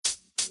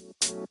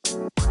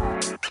The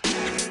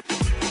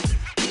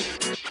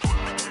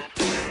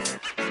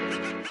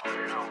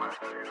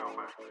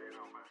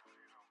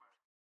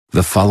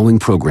following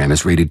program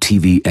is rated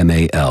TV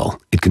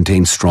MAL. It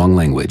contains strong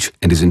language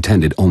and is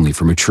intended only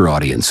for mature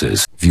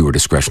audiences. Viewer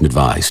discretion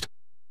advised.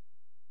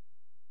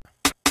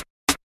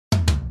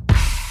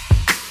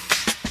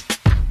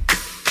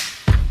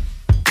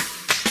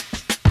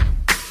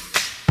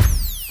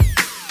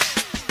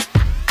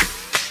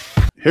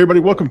 Hey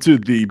everybody, welcome to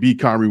the Be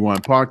Kind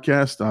Rewind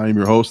podcast. I am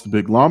your host, the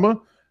Big Llama.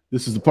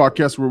 This is the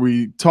podcast where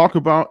we talk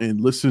about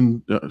and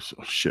listen.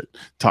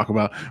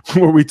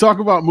 Where we talk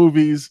about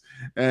movies,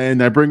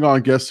 and I bring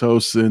on guest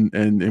hosts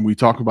and we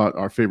talk about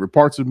our favorite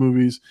parts of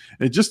movies,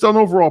 and just an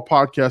overall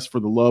podcast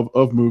for the love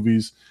of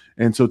movies.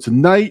 And so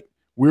tonight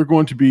we're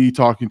going to be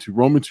talking to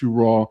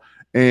Roman2Raw,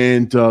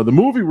 and the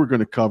movie we're going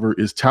to cover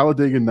is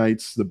Talladega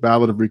Nights: The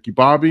Ballad of Ricky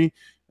Bobby.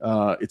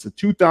 It's a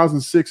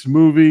 2006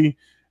 movie.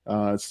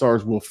 It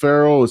stars Will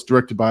Ferrell. It's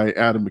directed by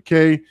Adam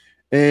McKay,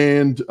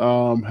 and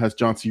has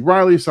John C.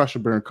 Reilly, Sacha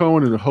Baron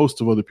Cohen, and a host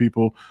of other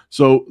people.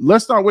 So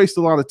let's not waste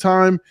a lot of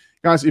time.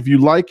 Guys, if you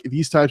like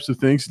these types of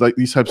things, like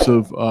these types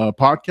of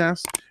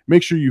podcasts,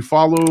 make sure you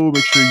follow,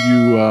 make sure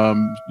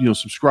you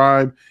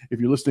subscribe.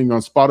 If you're listening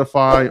on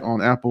Spotify,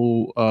 on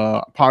Apple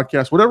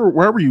Podcasts,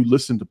 wherever you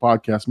listen to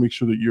podcasts, make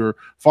sure that you're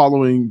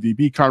following the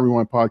Be Kind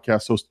Rewind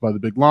podcast hosted by the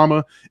Big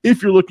Llama.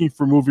 If you're looking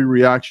for movie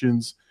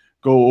reactions,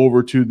 go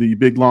over to the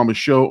Big Llama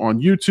Show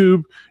on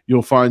YouTube.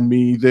 You'll find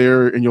me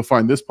there, and you'll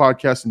find this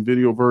podcast in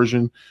video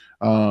version,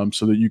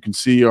 so that you can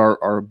see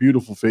our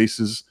beautiful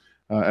faces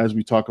as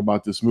we talk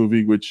about this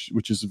movie, which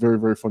is a very,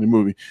 very funny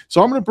movie.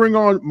 So I'm going to bring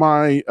on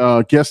my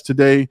guest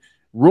today,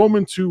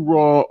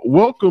 Roman2Raw.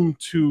 Welcome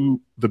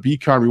to the Be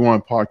Kind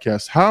Rewind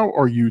podcast. How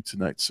are you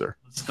tonight, sir?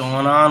 What's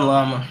going on,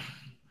 Llama?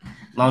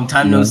 Long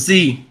time no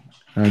see.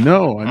 I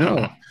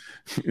know.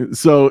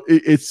 So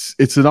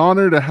it's an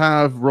honor to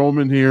have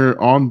Roman here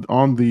on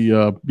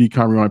the Be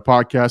Kind Rewind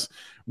podcast.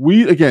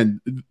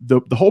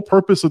 The whole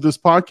purpose of this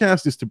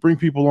podcast is to bring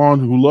people on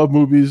who love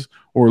movies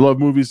or love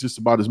movies just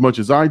about as much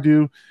as I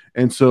do.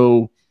 And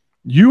so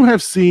you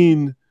have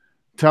seen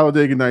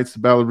Talladega Nights: The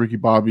Ballad of Ricky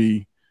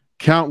Bobby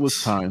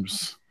countless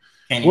times.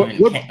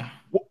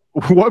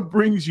 What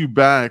brings you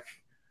back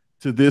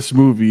to this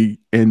movie,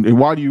 and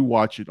why do you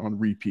watch it on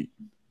repeat?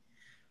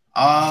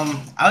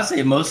 I would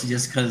say mostly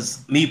just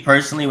because me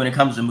personally, when it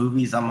comes to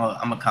movies, I'm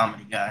a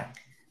comedy guy.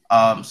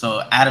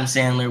 So Adam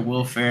Sandler,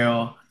 Will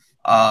Ferrell,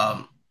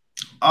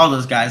 all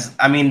those guys.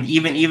 I mean,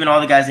 even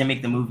all the guys they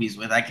make the movies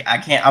with. I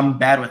can't. I'm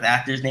bad with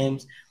actors'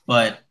 names,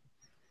 but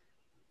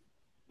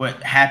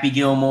what Happy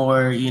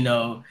Gilmore,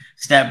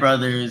 Step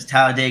Brothers,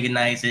 Talladega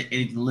Nights,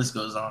 the list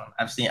goes on.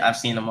 I've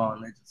seen them all,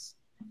 and they're just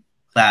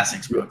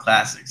classics, bro.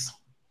 Classics.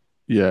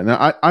 Yeah,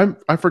 now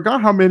I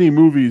forgot how many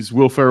movies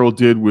Will Ferrell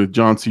did with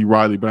John C.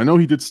 Reilly, but I know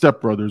he did Step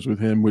Brothers with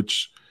him,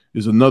 which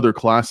is another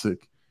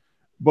classic.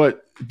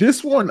 But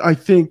this one, I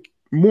think,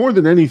 more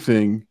than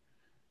anything,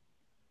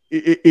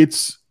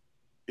 it's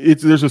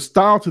there's a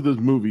style to this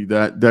movie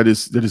that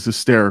is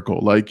hysterical.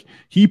 Like,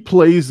 he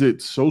plays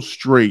it so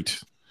straight,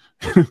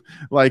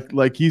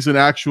 like he's an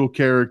actual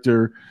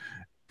character,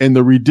 and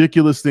the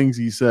ridiculous things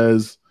he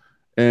says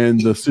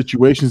and the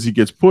situations he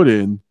gets put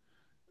in.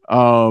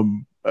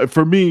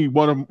 For me,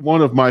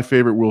 one of my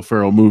favorite Will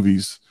Ferrell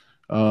movies.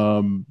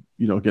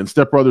 Again,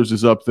 Step Brothers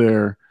is up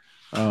there.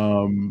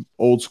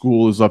 Old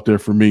School is up there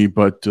for me,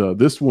 but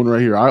this one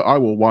right here, I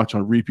will watch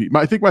on repeat.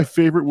 I think my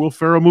favorite Will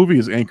Ferrell movie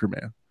is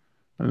Anchorman.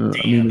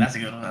 That's a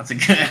good one. That's a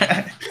good.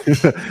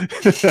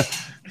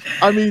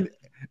 I mean,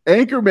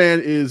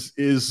 Anchorman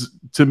is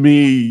to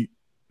me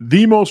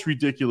the most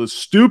ridiculous,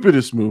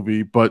 stupidest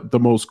movie, but the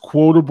most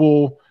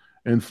quotable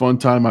and fun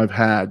time I've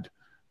had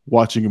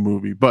watching a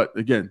movie. But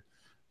again,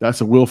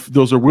 those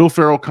are Will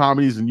Ferrell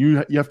comedies, and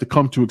you have to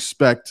come to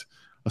expect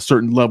a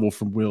certain level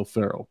from Will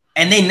Ferrell.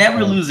 And they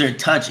never lose their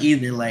touch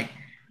either. Like,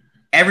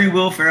 every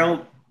Will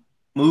Ferrell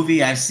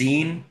movie I've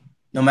seen,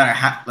 no matter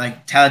how,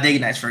 like Talladega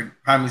Nights for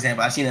prime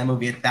example, I've seen that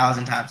movie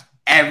 1,000 times.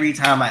 Every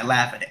time I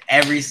laugh at it.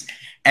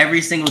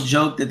 Every single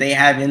joke that they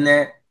have in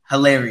there,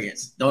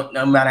 hilarious.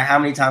 No matter how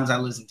many times I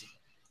listen to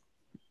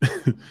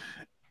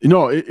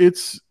it.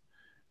 It's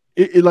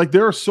like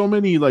there are so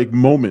many like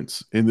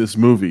moments in this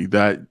movie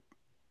that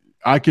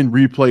I can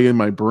replay in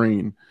my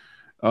brain.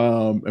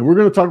 And we're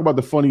going to talk about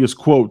the funniest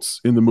quotes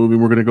in the movie.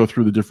 We're going to go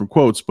through the different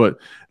quotes, but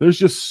there's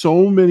just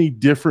so many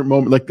different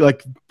moments.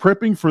 Like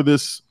prepping for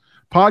this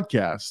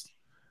podcast,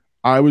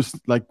 I was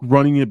like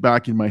running it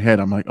back in my head.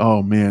 I'm like,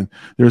 oh man,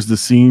 there's the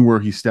scene where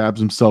he stabs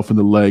himself in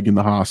the leg in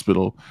the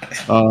hospital.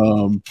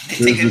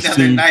 Take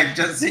another knife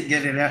just to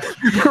get it out.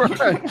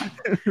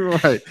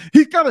 Right.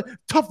 He's got a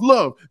tough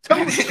love. Tell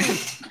him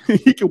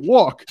he can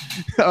walk.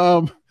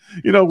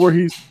 Where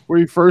he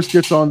first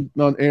gets on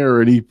air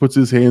and he puts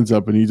his hands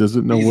up and he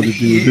doesn't know what to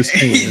do with his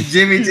hands.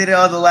 Jimmy did it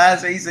on the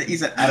last one. He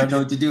said, I don't know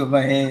what to do with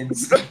my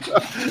hands.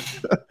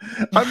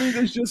 I mean,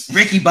 there's just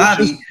Ricky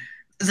Bobby.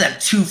 Is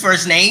that 2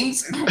 first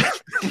names?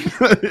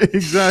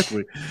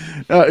 Exactly.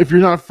 If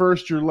you're not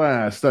first, you're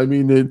last. I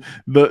mean,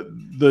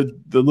 the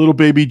little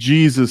baby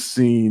Jesus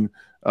scene.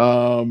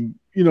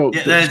 You know,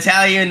 the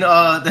Italian,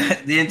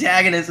 the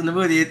antagonist in the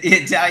movie, the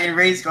Italian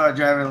race car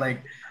driver,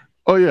 like.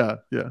 Oh yeah,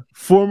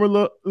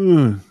 Formula,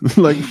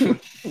 like,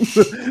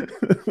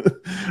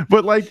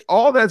 but like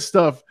all that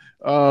stuff.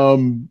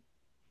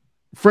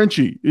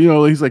 Frenchie, you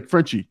know, he's like,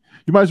 Frenchie,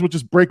 you might as well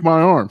just break my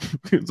arm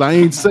because I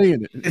ain't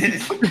saying it. He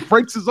fucking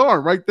breaks his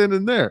arm right then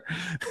and there.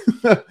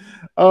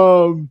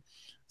 So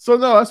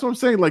no, that's what I'm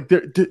saying. Like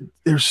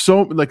there's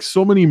so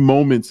many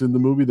moments in the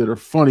movie that are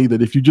funny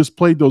that if you just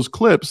played those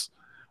clips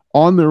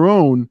on their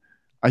own,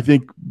 I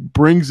think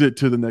brings it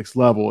to the next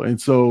level. And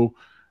so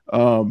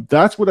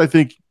that's what I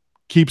think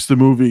keeps the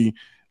movie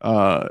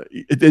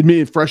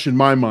it fresh in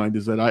my mind,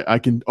 is that I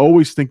can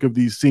always think of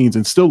these scenes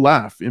and still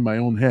laugh in my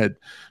own head.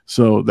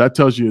 So that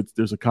tells you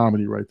there's a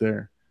comedy right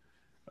there.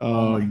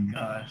 Oh my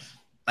gosh.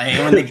 Like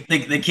when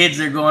the kids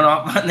are going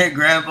off on their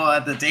grandpa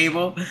at the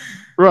table.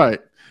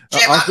 Right.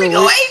 Jim, I'm gonna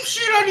go ape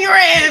shit on your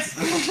ass.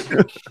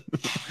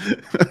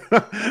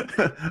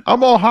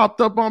 I'm all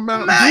hopped up on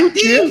Mountain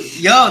Dew.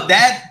 Yo,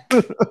 that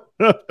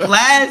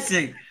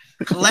classic.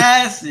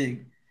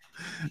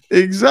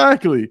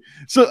 Exactly.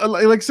 So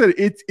like I said,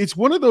 it's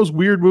one of those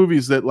weird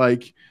movies that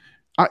like,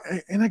 I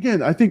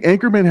think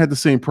Anchorman had the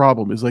same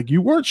problem. Is like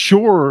you weren't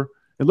sure,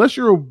 unless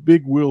you're a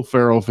big Will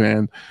Ferrell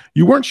fan,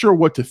 you weren't sure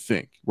what to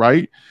think,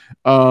 right?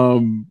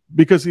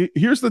 Because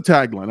here's the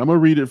tagline. I'm gonna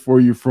read it for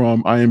you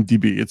from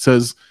IMDb. It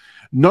says,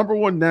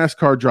 #1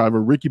 NASCAR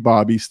driver Ricky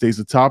Bobby stays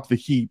atop the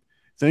heap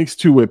thanks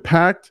to a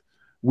pact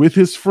with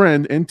his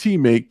friend and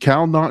teammate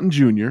Cal Naughton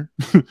Jr.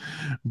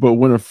 But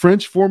when a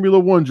French Formula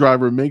One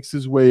driver makes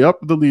his way up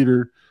the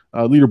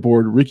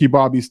leaderboard, Ricky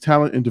Bobby's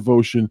talent and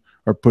devotion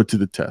are put to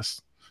the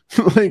test.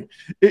 Like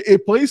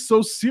it plays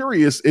so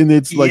serious in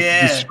its like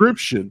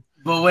description,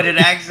 but what it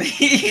actually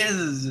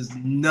is just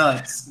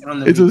nuts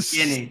from the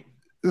beginning.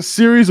 A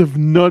series of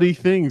nutty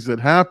things that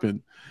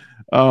happen.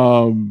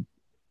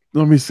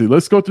 Let me see.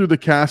 Let's go through the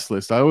cast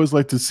list. I always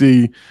like to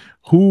see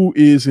who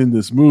is in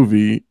this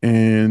movie,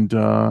 and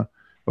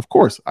of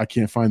course, I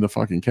can't find the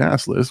fucking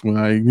cast list when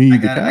I need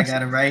I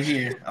got it right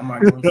here. I'm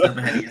already one step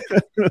ahead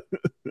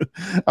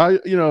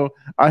of you.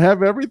 I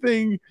have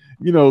everything,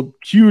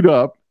 queued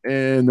up,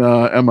 and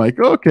I'm like,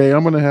 okay,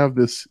 I'm gonna have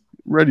this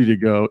ready to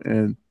go,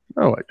 and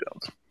no, I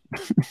don't.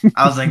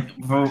 I was like,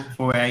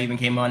 before I even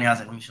came on here, I was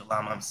like, let me show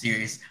Llama, I'm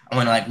serious. I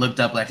went and looked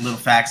up little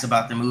facts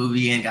about the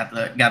movie and got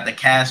the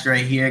cast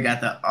right here, got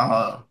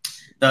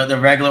the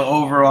regular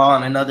overall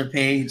on another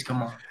page.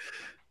 Come on.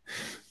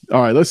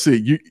 All right, let's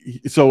see.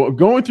 So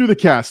going through the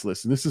cast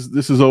list, and this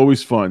is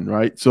always fun,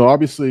 right? So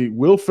obviously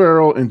Will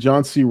Ferrell and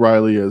John C.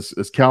 Reilly as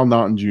Cal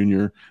Naughton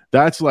Jr.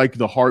 That's like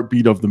the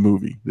heartbeat of the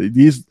movie.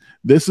 These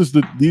are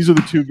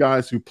the two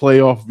guys who play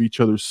off of each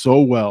other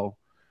so well,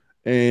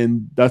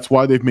 and that's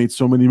why they've made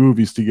so many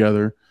movies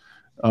together.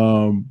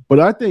 But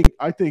I think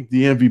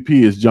the MVP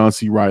is John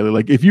C. Reilly.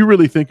 Like if you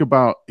really think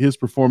about his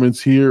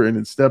performance here and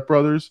in Step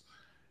Brothers,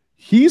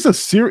 he's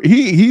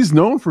he's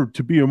known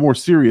to be a more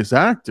serious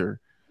actor.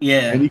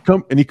 Yeah, and he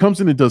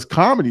comes in and does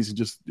comedies and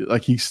just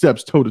like he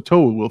steps toe to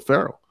toe with Will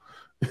Ferrell.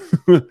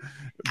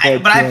 I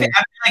feel like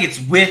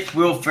it's with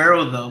Will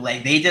Ferrell though.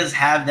 Like they just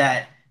have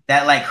that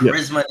like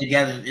charisma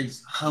together.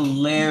 It's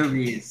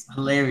hilarious.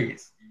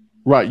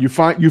 Right, you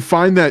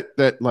find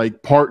that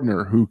like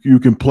partner who you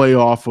can play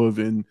off of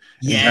and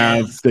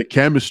have the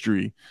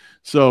chemistry.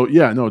 So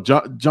yeah, no,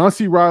 John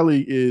C.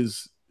 Reilly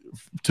is,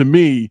 to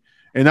me.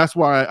 And that's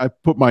why I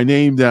put my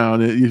name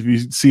down. If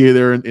you see it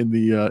there in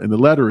the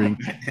lettering,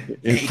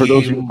 and for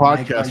those in the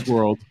podcast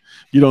world,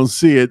 you don't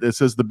see it. It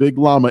says the Big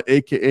Llama,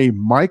 aka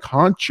Mike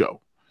Honcho.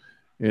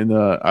 And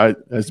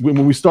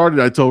when we started,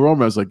 I told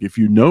Roman, I was like, if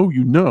you know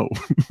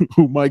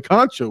who Mike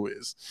Honcho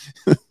is.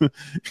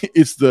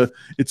 it's the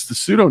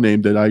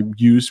pseudonym that I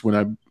used when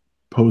I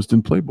posed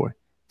in Playboy.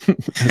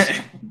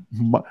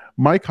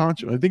 Mike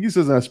Honcho. I think he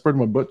says I spread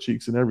my butt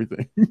cheeks and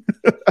everything.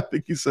 I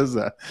think he says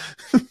that.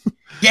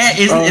 Yeah,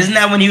 isn't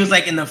that when he was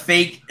like in the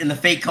fake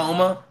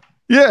coma?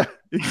 Yeah,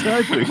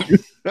 exactly.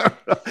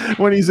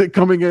 When he's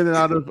coming in and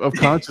out of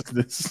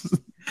consciousness.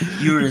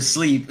 You were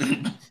asleep.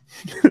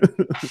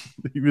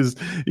 he was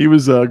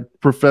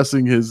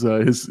professing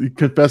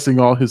confessing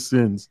all his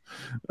sins.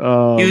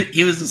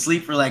 He was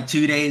asleep for like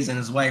 2 days, and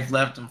his wife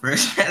left him for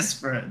his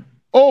best friend.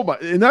 Oh my!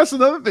 And that's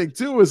another thing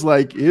too. Is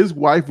like his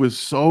wife was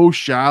so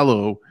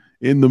shallow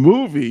in the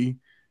movie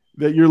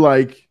that you're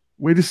like,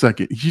 wait a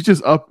second, he's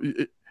just up.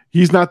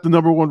 He's not the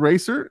 #1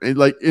 racer,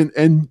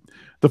 and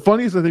the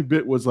funniest I think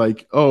bit was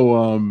like,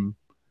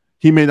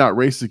 he may not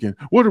race again.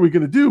 What are we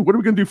gonna do? What are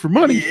we gonna do for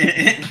money?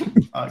 Yeah.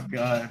 Oh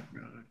God,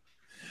 bro.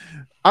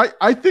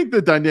 I think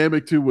the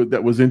dynamic too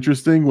that was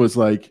interesting was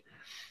like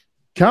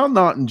Cal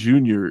Naughton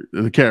Jr.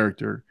 the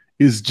character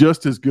is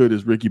just as good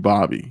as Ricky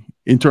Bobby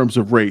in terms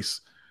of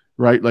race,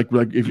 right? Like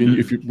if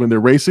you when they're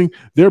racing,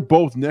 they're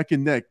both neck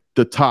and neck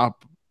the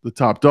top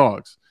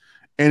dogs.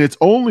 And it's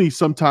only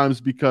sometimes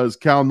because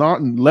Cal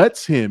Naughton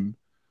lets him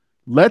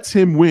lets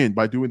him win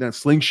by doing that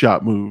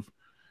slingshot move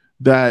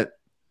that,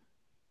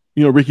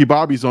 Ricky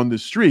Bobby's on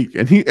this streak.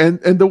 And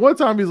the one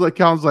time he's like,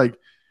 Cal's like,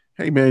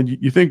 hey man,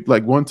 you think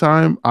like one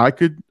time I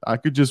could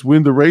just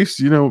win the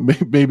race?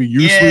 Maybe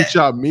you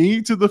slingshot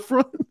me to the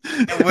front.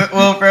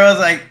 Will Ferrell's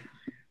like,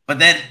 but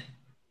then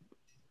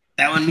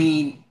that would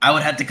mean I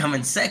would have to come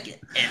in second,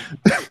 and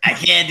I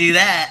can't do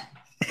that.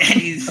 And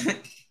he's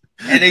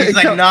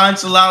like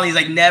nonchalant. He's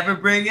like, never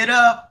bring it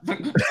up.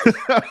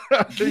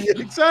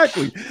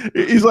 Exactly.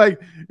 He's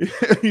like,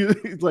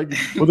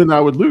 well, then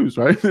I would lose,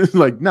 right? It's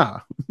like,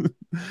 nah.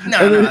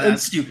 No,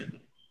 that's stupid.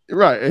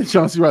 Right. And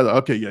Chauncey Riley,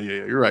 okay, yeah,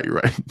 you're right.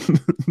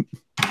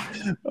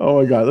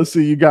 Oh my God. Let's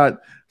see. You got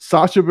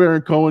Sacha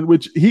Baron Cohen,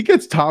 which he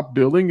gets top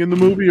billing in the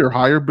movie or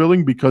higher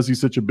billing because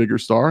he's such a bigger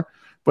star.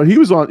 But he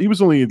was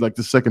only in like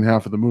the second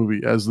half of the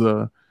movie as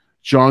the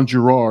Jean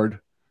Girard,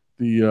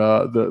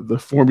 the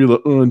Formula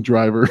One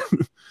driver.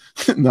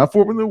 Not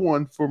Formula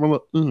One, Formula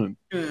One.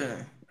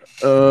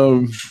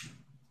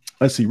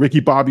 Let's see. Ricky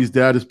Bobby's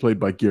dad is played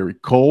by Gary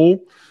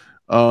Cole.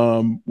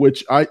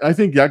 Which I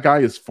think that guy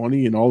is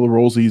funny in all the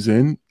roles he's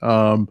in.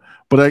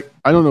 But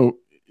I don't know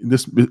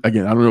this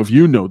again. I don't know if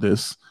you know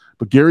this,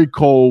 but Gary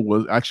Cole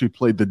was actually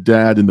played the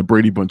dad in the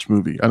Brady Bunch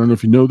movie. I don't know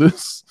if you know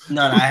this.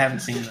 No, I haven't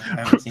seen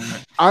that.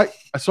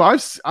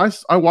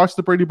 I watched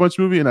the Brady Bunch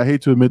movie, and I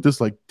hate to admit this,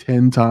 like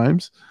 10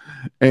 times,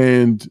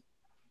 and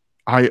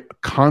I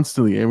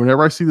constantly, and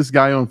whenever I see this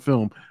guy on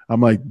film, I'm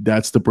like,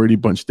 that's the Brady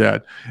Bunch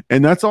dad,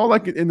 and that's all I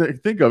can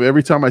think of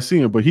every time I see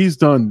him. But he's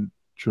done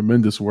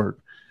tremendous work.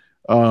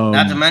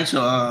 Not to mention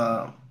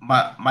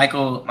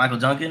Michael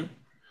Duncan.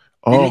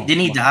 Didn't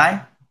he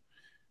die?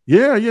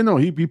 Yeah,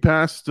 he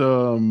passed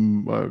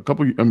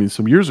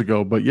some years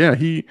ago. But yeah,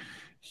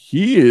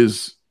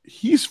 he's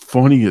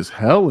funny as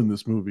hell in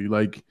this movie.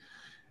 Like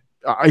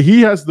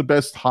he has the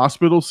best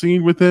hospital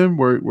scene with him,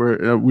 where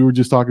we were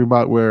just talking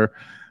about where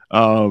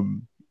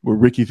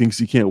Ricky thinks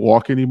he can't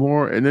walk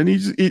anymore, and then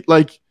he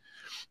like,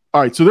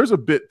 all right. So there's a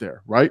bit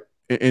there, right?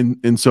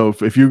 And so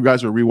if you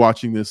guys are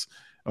rewatching this,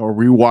 or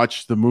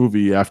rewatch the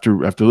movie after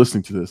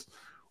listening to this,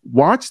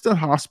 watch the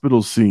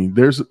hospital scene.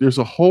 There's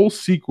a whole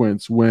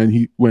sequence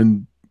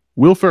when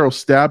Will Ferrell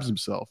stabs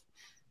himself,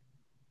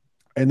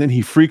 and then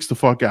he freaks the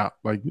fuck out,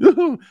 like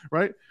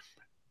right.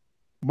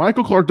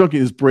 Michael Clarke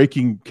Duncan is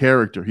breaking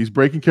character. He's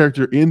breaking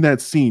character in that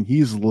scene.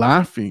 He's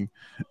laughing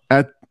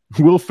at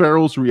Will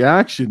Ferrell's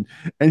reaction,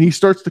 and he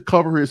starts to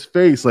cover his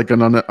face like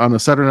on a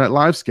Saturday Night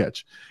Live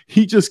sketch.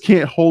 He just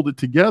can't hold it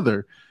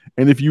together.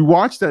 And if you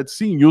watch that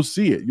scene, you'll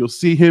see it. You'll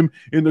see him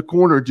in the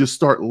corner just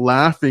start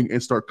laughing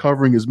and start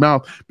covering his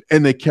mouth.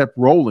 And they kept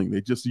rolling.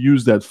 They just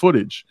used that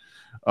footage.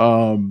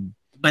 But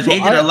they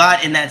did a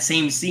lot in that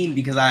same scene,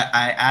 because I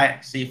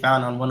actually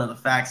found on one of the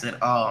facts that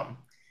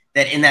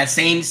that in that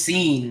same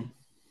scene,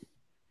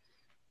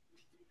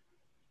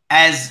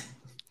 as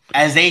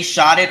they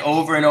shot it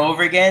over and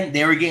over again,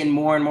 they were getting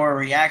more and more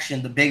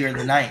reaction the bigger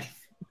the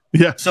knife.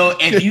 Yeah. So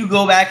if you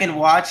go back and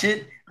watch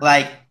it,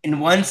 like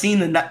in one scene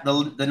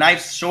the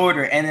knife's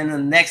shorter, and then in the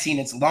next scene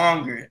it's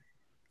longer,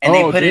 and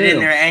they put it in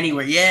there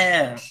anywhere.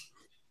 Yeah.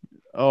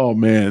 Oh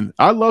man,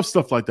 I love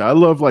stuff like that. I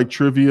love like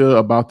trivia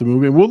about the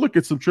movie, and we'll look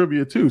at some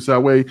trivia too, so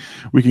that way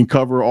we can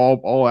cover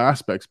all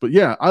aspects. But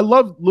yeah, I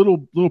love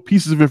little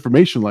pieces of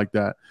information like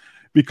that,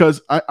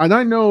 because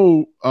I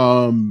know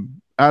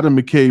Adam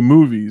McKay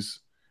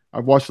movies.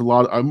 I've watched a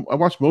lot. I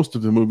watched most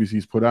of the movies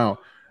he's put out.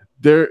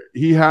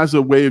 He has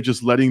a way of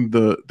just letting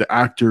the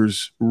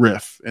actors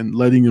riff and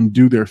letting them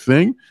do their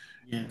thing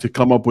to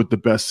come up with the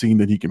best scene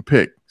that he can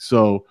pick.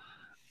 So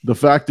the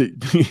fact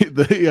that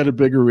he had a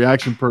bigger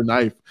reaction per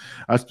knife,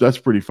 that's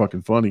pretty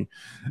fucking funny.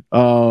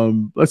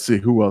 Let's see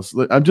who else.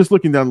 I'm just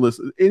looking down the list.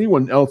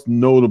 Anyone else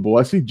notable?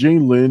 I see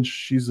Jane Lynch.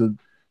 She's a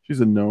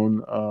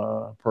known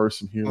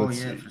person here. For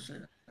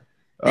sure.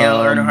 Dale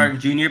Earnhardt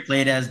Jr.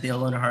 played as Dale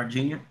Earnhardt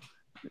Jr.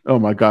 Oh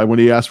my God! When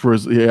he asked for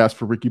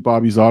Ricky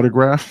Bobby's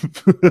autograph,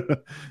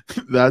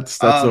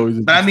 that's always.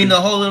 But I mean, the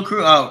whole little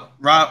crew: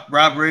 Rob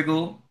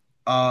Riggle,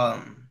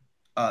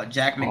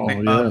 Jack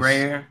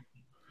McBrayer,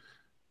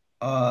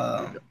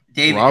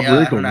 David. I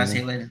don't know how to say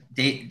it later.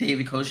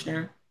 David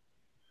Koshner.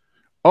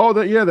 Oh,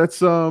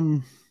 that's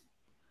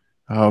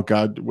Oh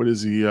God, what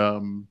is he?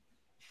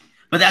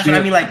 But that's what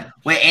I mean. Like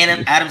when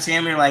Adam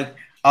Sandler, like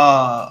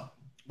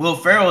Will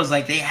Ferrell is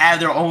like, they have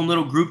their own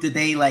little group that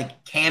they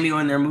like cameo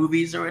in their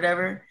movies or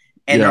whatever,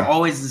 and they're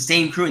always the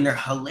same crew, and they're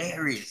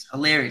hilarious.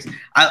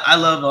 I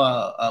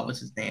love what's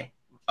his name,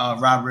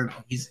 Rob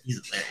Riggle. He's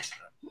hilarious.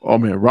 Oh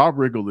man, Rob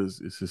Riggle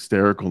is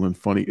hysterical and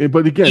funny.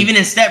 But again, even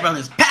in Step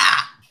Brothers,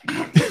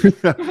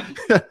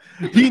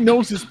 he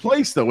knows his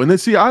place though. And then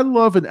see, I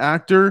love an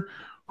actor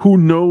who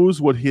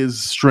knows what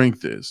his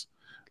strength is.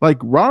 Like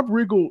Rob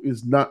Riggle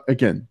is not.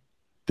 Again,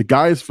 the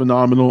guy is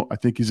phenomenal. I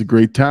think he's a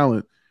great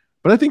talent.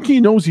 But I think he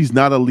knows he's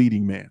not a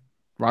leading man,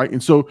 right?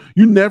 And so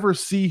you never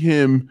see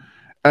him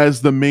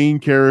as the main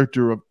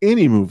character of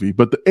any movie,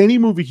 but any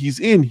movie he's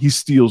in, he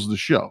steals the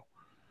show.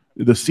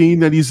 The scene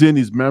that he's in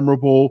is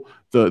memorable.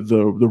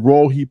 The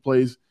role he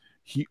plays,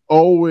 he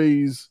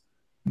always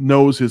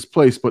knows his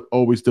place, but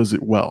always does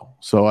it well.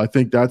 So I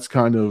think that's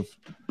kind of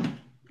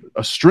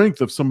a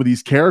strength of some of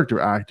these character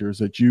actors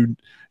that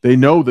they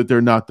know that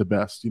they're not the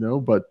best,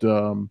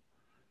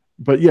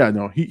 but yeah,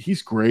 no,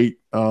 he's great.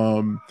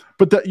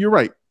 But you're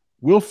right.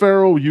 Will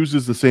Ferrell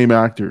uses the same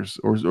actors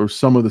or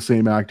some of the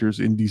same actors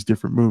in these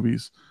different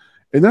movies.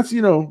 And that's,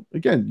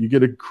 again, you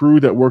get a crew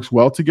that works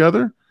well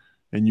together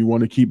and you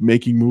want to keep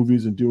making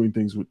movies and doing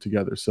things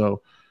together.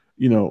 So,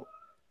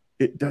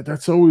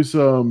 that's always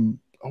so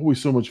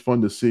much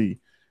fun to see.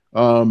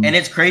 And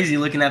it's crazy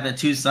looking at the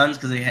two sons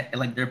because they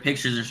like their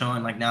pictures are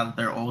showing like now that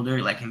they're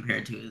older, like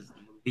compared to his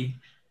movie.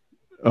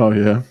 Oh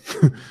yeah,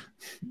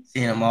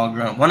 seeing them all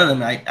grown. One of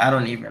them I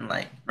don't even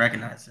like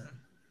recognize him.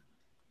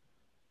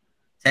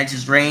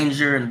 Texas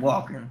Ranger and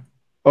Walker.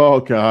 Oh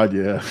God,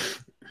 yeah.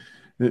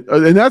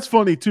 And that's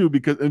funny too,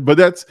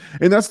 that's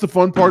the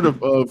fun part of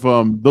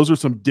those are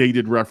some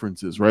dated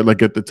references, right?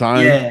 Like at the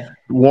time,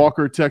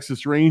 Walker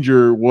Texas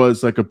Ranger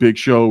was like a big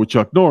show with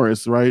Chuck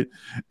Norris, right?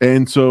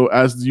 And so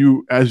as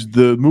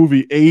the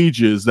movie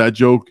ages, that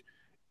joke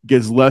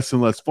gets less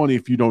and less funny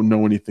if you don't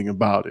know anything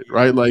about it,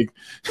 right? Like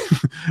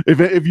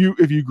if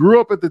you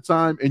grew up at the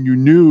time and you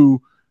knew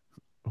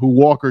who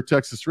Walker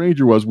Texas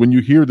Ranger was, when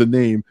you hear the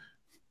name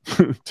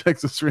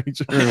Texas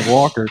Ranger and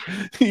Walker,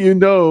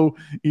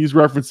 he's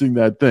referencing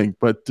that thing.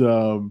 But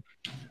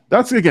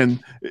that's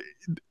again,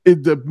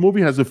 the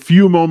movie has a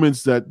few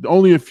moments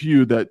only a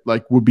few that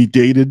like would be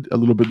dated a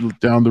little bit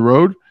down the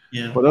road.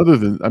 Yeah. But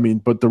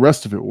but the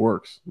rest of it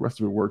works. The rest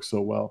of it works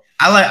so well.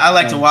 I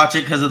like to watch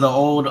it because of the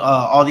old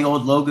all the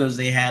old logos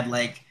they had,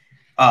 like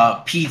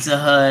Pizza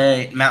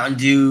Hut, Mountain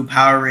Dew,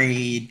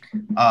 Powerade,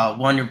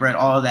 Wonder Bread,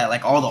 all of that,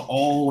 like all the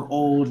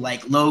old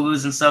like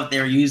logos and stuff they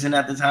were using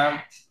at the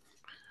time.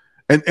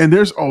 And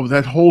there's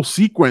that whole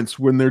sequence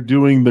when they're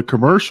doing the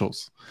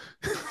commercials.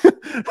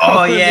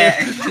 Oh yeah.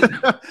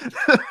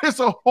 It's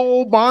a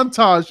whole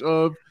montage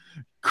of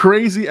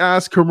crazy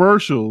ass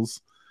commercials.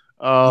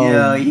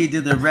 Yeah, he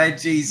did the red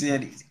cheese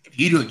and if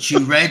you don't chew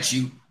red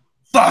chew,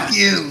 fuck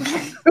you.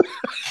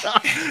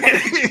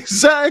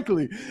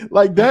 Exactly.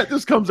 Like that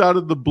just comes out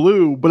of the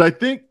blue. But I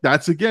think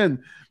that's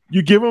again,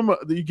 you give him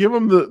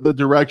the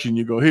direction,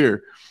 you go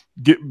here.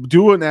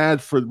 Do an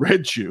ad for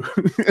Red Chew.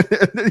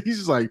 And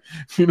he's like,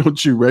 if you don't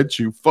chew Red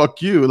Chew,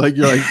 fuck you. Like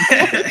you're like,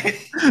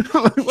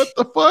 like what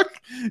the fuck?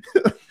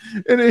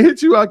 And it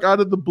hits you like out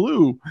of the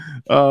blue.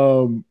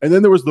 And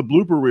then there was the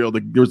blooper reel.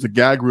 There was the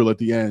gag reel at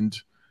the end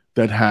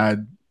that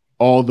had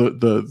all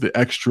the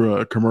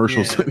extra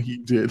commercials that he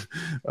did.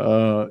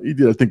 He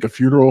did, I think, a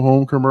funeral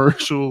home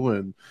commercial,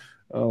 and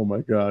oh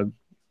my god,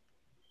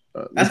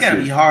 that's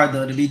gotta be hard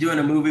though to be doing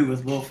a movie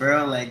with Will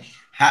Ferrell. Like,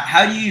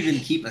 how do you even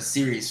keep a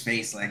serious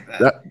face like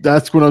that?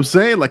 That's what I'm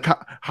saying. Like,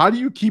 how do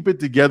you keep it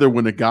together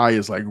when a guy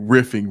is like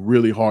riffing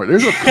really hard?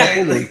 There's a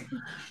couple of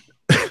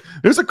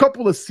there's a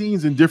couple of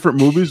scenes in different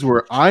movies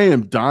where I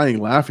am dying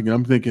laughing, and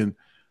I'm thinking,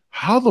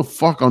 how the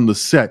fuck on the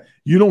set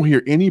you don't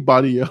hear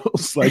anybody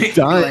else like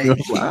dying of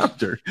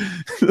laughter?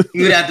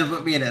 You'd have to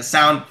put me in a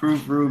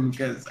soundproof room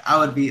because I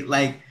would be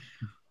like,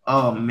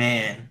 oh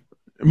man.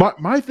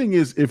 My thing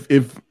is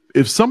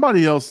if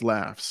somebody else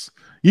laughs,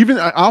 even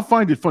I'll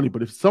find it funny,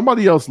 but if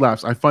somebody else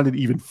laughs, I find it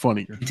even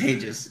funnier.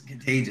 Contagious.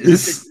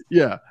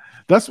 Yeah.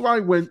 That's why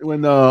when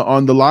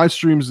on the live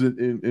streams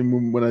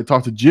and when I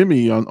talk to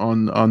Jimmy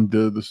on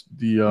the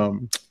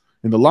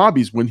in the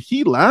lobbies, when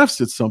he laughs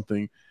at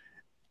something,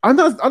 I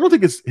don't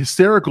think it's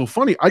hysterical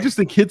funny. I just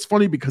think it's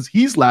funny because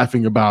he's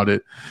laughing about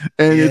it,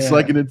 and it's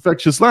like an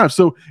infectious laugh.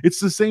 So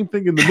it's the same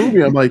thing in the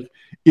movie. I'm like,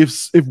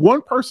 if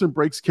one person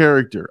breaks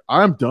character,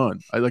 I'm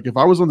done. If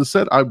I was on the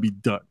set, I'd be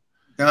done.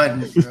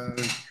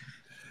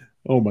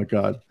 Oh my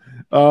god.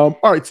 All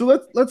right, so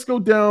let's go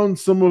down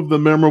some of the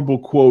memorable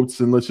quotes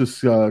and let's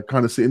just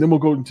kind of see, and then we'll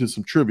go into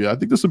some trivia. I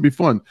think this will be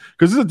fun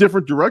because it's a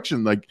different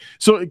direction. Like,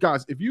 so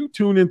guys, if you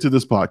tune into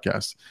this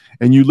podcast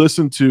and you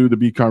listen to the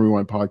Be Kind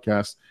Rewind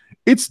podcast,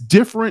 it's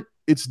different.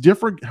 It's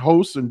different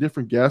hosts and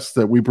different guests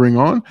that we bring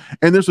on,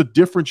 and there's a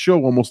different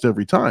show almost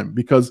every time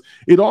because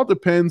it all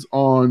depends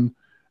on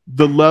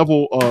the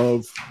level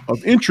of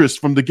interest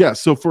from the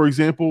guests. So, for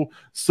example,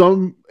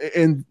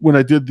 when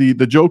I did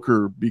the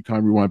Joker Be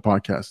Kind Rewind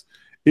podcast,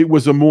 it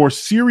was a more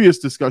serious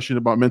discussion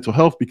about mental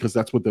health because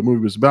that's what the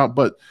movie was about.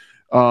 But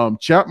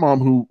Chat Mom,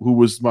 who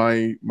was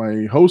my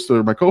host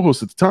or my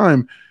co-host at the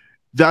time,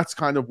 that's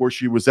kind of where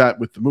she was at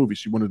with the movie.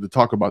 She wanted to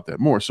talk about that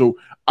more. So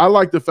I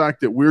like the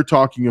fact that we're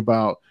talking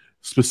about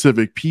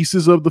specific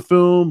pieces of the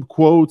film,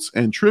 quotes,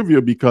 and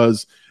trivia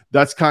because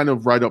that's kind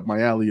of right up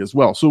my alley as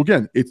well. So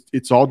again,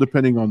 it's all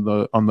depending on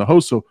the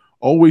host. So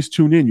always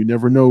tune in. You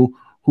never know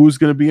who's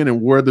going to be in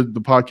and where the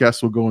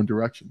podcast will go in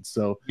directions.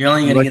 So you're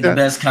only going to get the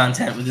best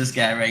content with this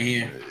guy right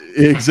here.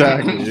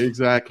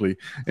 Exactly.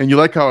 And you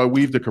like how I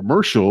weaved a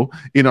commercial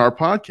in our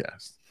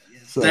podcast.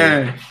 Yes,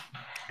 sir.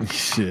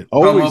 Shit.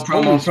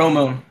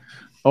 Promo.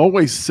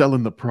 Always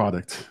selling the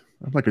product.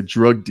 I'm like a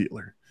drug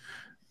dealer.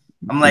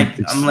 I'm like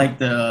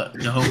the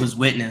Jehovah's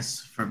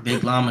Witness for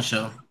Big Llama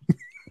Show.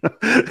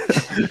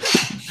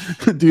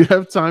 Do you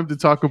have time to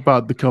talk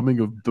about the coming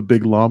of the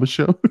Big Llama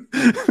Show?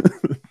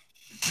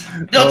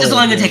 No, this is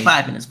only gonna take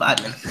 5 minutes.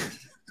 5 minutes.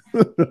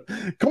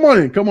 Come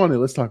on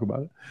in. Let's talk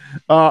about it.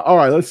 All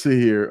right, let's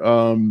see here.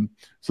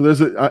 So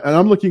and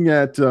I'm looking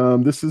at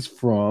this is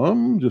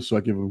from, just so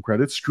I give them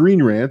credit,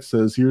 Screen Rant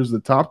says here's the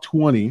top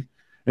 20,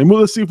 and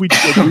let's see if we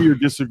agree or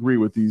disagree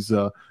with these.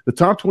 The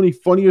top 20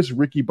 funniest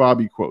Ricky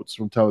Bobby quotes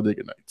from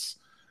Talladega Nights.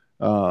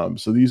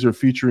 So these are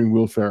featuring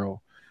Will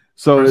Ferrell.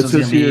 So it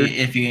says here,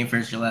 if you ain't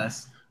first, you're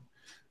last.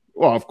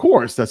 Well, of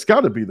course, that's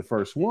got to be the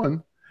first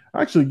one.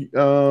 Actually,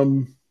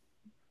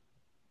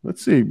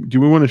 let's see. Do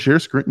we want to share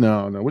screen?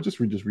 No. We'll just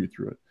read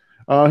through it.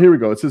 Here we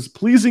go. It says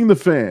pleasing the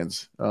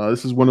fans.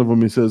 This is one of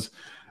them. He says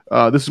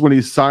this is when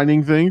he's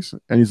signing things,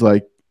 and he's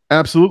like,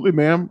 "Absolutely,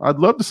 ma'am. I'd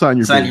love to sign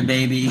your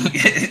baby."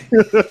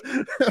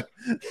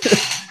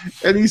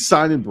 And he's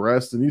signing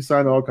breasts, and he's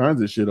signing all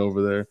kinds of shit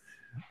over there.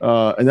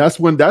 And that's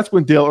when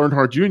Dale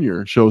Earnhardt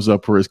Jr. shows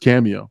up for his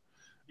cameo.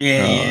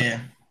 Yeah.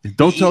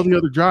 Don't tell the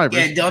other drivers.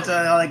 Yeah, don't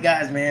tell all the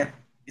guys, man.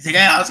 He's like,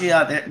 "Hey, I'll see you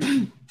out there."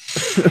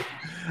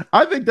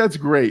 I think that's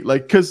great.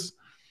 Like, because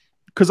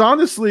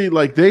honestly,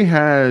 like they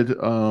had,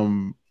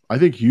 I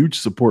think, huge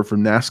support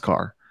from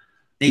NASCAR.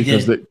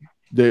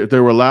 They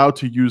were allowed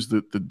to use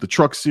the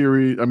truck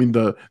series. I mean,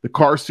 the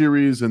car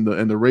series and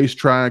the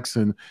racetracks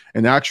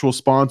and actual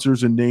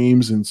sponsors and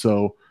names. And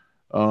so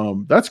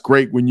that's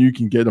great when you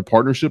can get a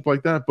partnership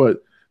like that.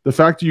 But the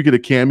fact that you get a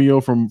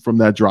cameo from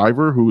that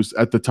driver who was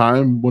at the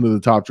time one of the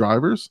top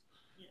drivers,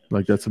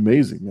 like that's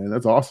amazing, man.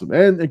 That's awesome.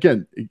 And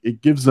again, it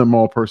gives them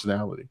all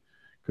personality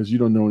because you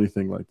don't know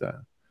anything like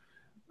that.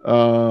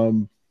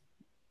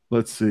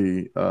 Let's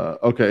see.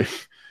 Okay.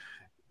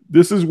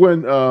 This is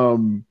when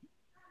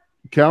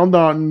Cal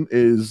Naughton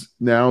is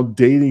now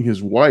dating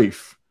his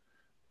wife.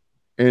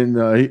 And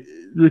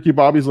Ricky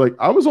Bobby's like,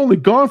 I was only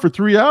gone for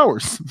 3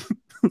 hours.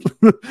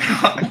 What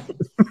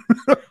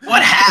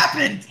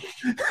happened?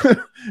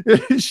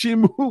 She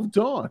moved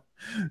on.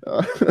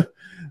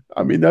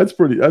 I mean, that's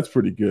pretty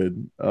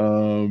good.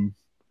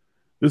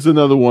 This is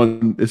another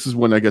one. This is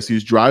when I guess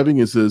he's driving.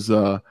 It says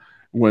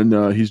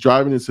when he's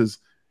driving, it says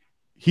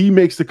he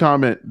makes the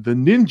comment, "The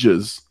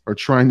ninjas are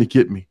trying to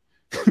get me."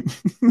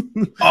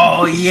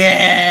 Oh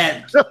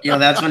yeah,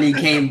 that's when he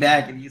came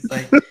back and he's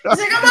like, "I'm on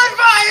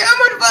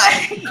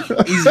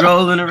fire! He's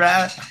rolling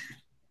around.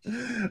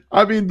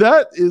 I mean,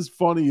 that is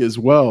funny as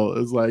well.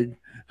 It's like,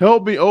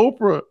 help me,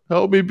 Oprah,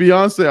 help me,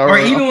 Beyonce. Or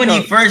even when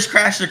he first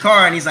crashed the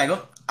car and he's like,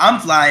 "Oh, I'm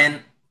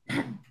flying."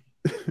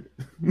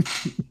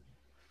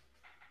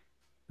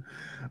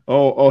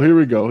 Oh, here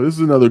we go. This is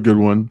another good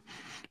one.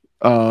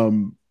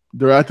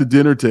 They're at the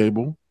dinner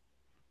table,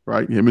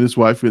 right? Him and his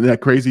wife in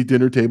that crazy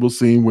dinner table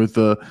scene with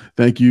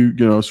thank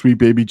you, sweet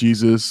baby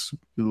Jesus,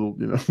 little,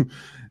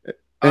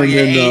 Oh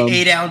yeah, then,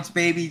 8-ounce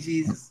baby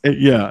Jesus.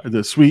 Yeah,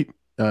 the sweet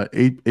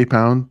 8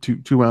 pound,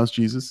 2 ounce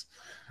Jesus.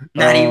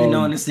 Not even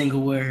knowing a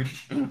single word.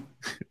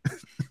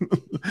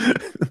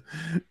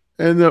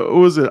 And what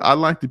was it? I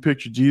like to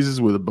picture Jesus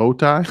with a bow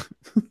tie.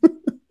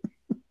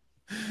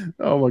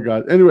 Oh my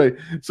God. Anyway,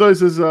 so he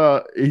says,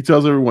 he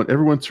tells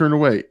everyone turn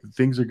away.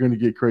 Things are going to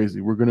get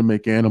crazy. We're going to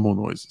make animal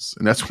noises.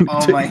 And that's when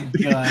my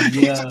God,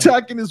 he's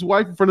attacking his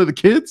wife in front of the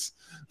kids.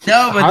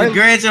 No, but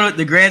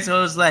the grandson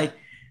was like,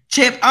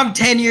 Chip, I'm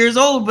 10 years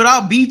old, but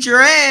I'll beat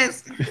your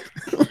ass.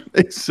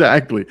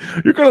 Exactly.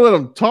 You're going to let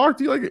him talk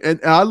to you like, and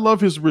I love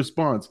his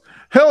response.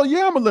 Hell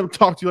yeah, I'm going to let him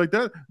talk to you like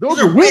that. Those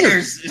are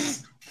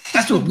winners.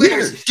 That's what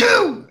winners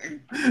do.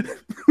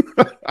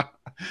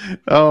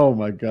 Oh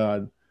my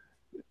God.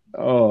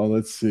 Oh,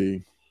 let's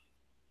see.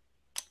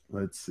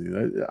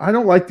 I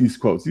don't like these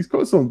quotes. These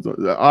quotes don't,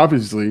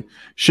 obviously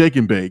shake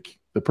and bake,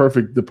 the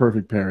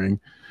perfect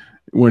pairing.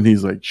 When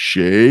he's like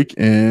shake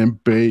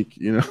and bake,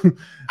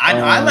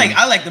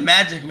 I like the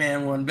Magic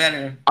Man one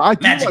better. I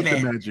do like the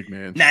Magic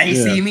Man. Now you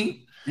see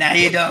me. Now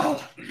you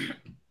don't.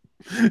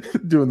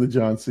 Doing the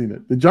John Cena.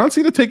 Did John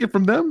Cena take it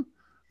from them?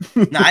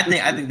 No, I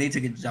think they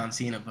took it to John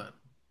Cena, but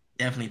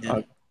definitely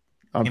did.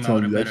 I'm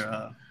telling you,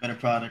 better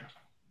product.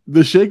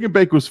 The shake and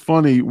bake was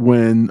funny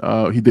when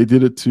they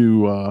did it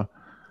to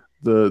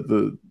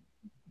the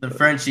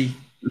Frenchie.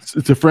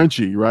 It's a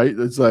Frenchie, right?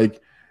 It's like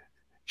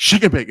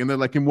shake and bake, and they're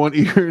like in one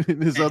ear and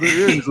in his other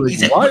ear. He's like,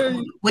 said, why are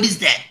you? What is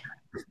that?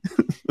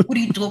 What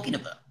are you talking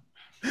about?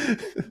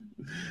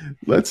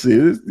 Let's see.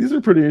 These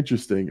are pretty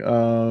interesting.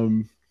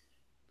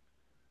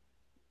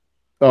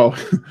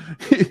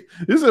 This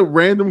is a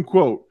random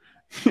quote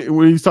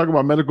when he's talking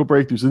about medical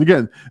breakthroughs. And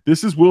again,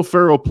 this is Will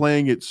Ferrell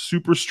playing it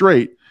super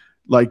straight,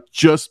 like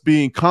just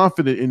being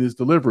confident in his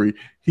delivery.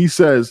 He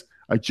says,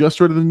 I just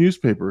read in the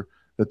newspaper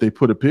that they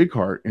put a pig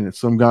heart in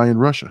some guy in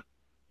Russia.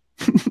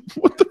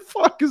 What the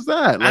fuck is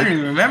that? Like, I don't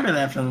even remember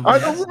that from the I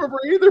don't remember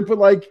either, but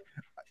like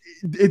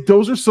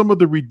those are some of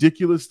the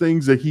ridiculous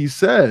things that he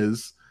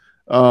says.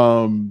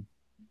 No,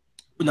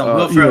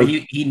 Will Ferrell,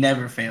 he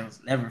never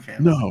fails. Never fails.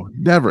 No,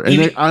 never.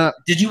 And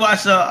did you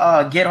watch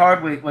Get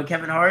Hard with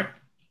Kevin Hart?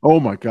 Oh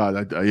my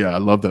God. I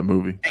love that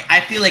movie.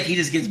 I feel like he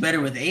just gets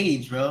better with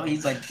age, bro.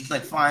 He's like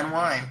fine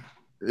wine.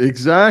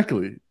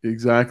 Exactly.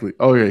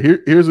 Okay,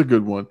 here's a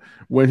good one.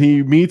 When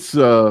he meets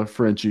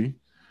Frenchie,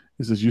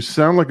 He says, "You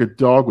sound like a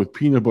dog with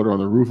peanut butter on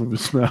the roof of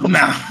his mouth."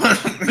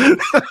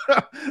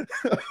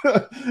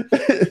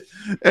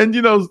 And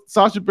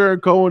Sacha Baron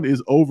Cohen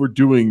is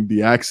overdoing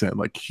the accent,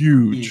 like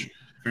huge,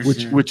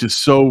 which is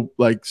so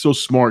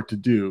smart to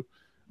do.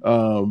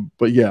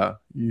 But yeah,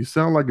 you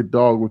sound like a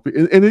dog with,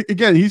 and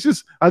again, he's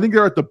just, I think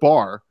they're at the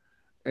bar,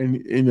 and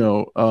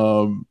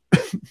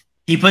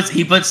he puts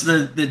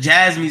the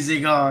jazz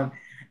music on,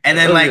 and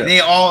then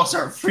they all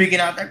start freaking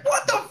out, like,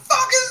 what the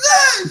fuck is this?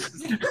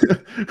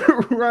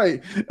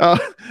 Right.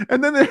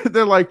 And then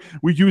they're like,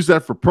 we use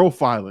that for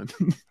profiling.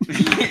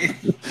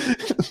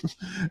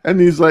 And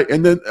he's like,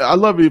 and then I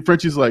love it.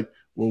 Frenchie's like,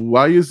 well,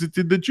 why is it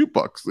in the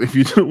jukebox if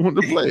you don't want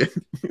to play it?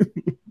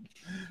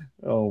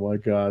 Oh my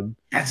God.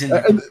 That's in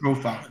the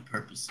profiling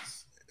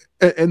purposes.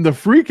 And the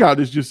freak out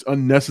is just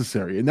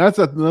unnecessary. And that's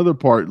another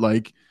part,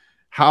 like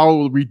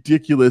how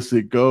ridiculous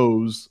it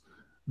goes,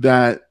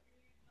 that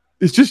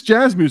it's just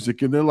jazz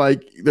music, and they're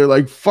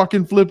like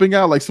fucking flipping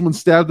out, like someone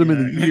stabbed them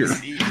in the ear.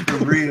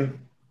 For real.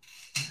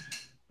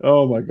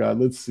 Oh my God.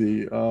 Let's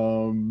see.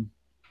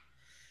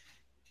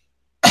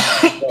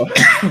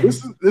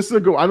 This is a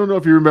good. I don't know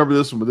if you remember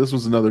this one, but this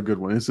was another good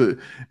one.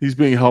 He's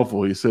being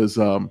helpful. He says,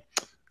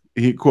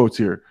 he quotes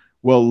here,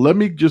 "Well, let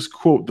me just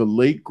quote the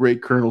late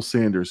great Colonel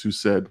Sanders, who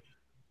said,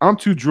 'I'm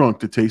too drunk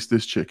to taste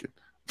this chicken.'"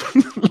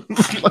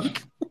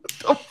 Like, what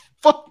the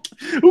fuck?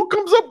 Who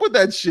comes up with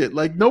that shit?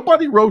 Like,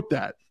 nobody wrote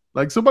that.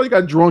 Like, somebody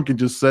got drunk and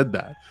just said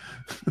that.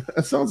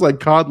 That sounds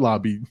like COD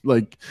lobby.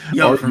 Like,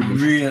 yo, for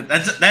real.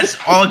 That's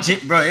all,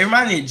 bro. It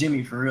reminded me of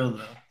Jimmy, for real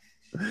though.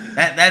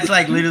 That's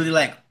like literally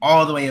like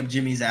all the way up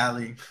Jimmy's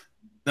alley.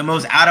 The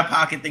most out of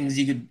pocket things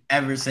you could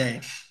ever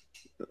say.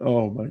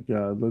 Oh my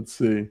God. Let's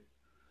see.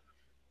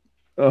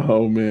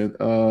 Oh man.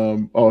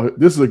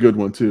 This is a good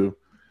one too.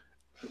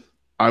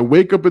 "I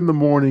wake up in the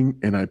morning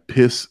and I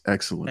piss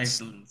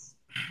excellence."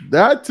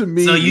 That to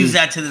me. So use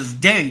that to this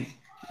day.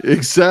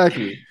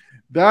 Exactly.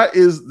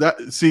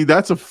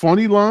 That's a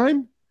funny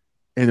line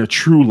and a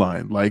true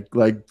line. Like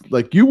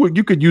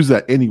you could use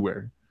that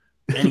anywhere.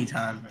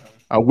 Anytime, bro.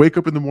 "I wake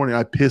up in the morning,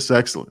 I piss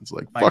excellence."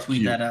 Like, fuck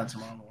tweet you. that out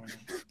tomorrow morning.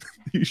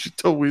 You should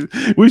totally.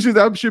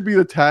 That should be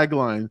the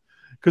tagline,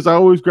 because I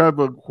always grab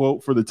a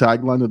quote for the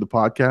tagline of the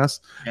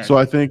podcast. Yeah. So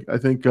I think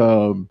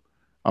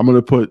I'm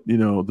gonna put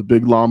the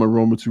Big Llama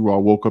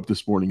Roman2Raw woke up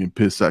this morning and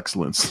piss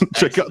excellence.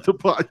 Check out the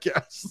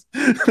podcast.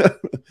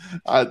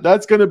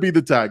 That's gonna be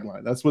the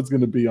tagline. That's what's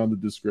gonna be on the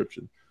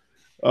description.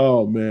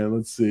 Oh man,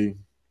 let's see.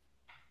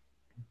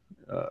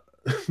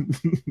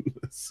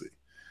 Let's see.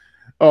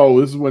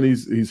 Oh, this is when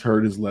he's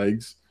hurt his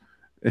legs.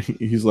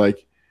 He's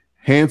like,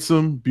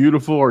 "Handsome,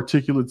 beautiful,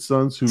 articulate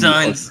sons who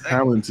are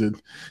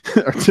talented,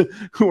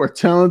 who are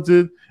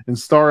talented and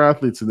star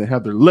athletes, and they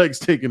have their legs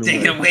taken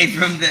away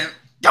from them.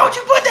 Don't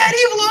you put that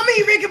evil on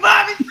me, Ricky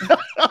Bobby."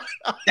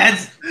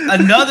 That's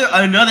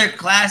another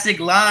classic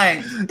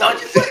line.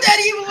 Don't you put that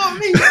evil on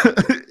me.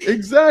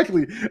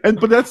 Exactly.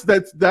 But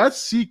that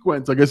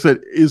sequence, like I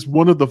said, is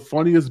one of the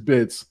funniest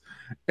bits.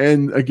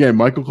 And again,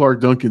 Michael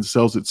Clarke Duncan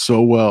sells it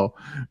so well.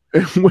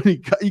 And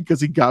when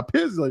because he got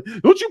pissed, like,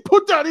 "Don't you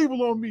put that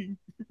evil on me."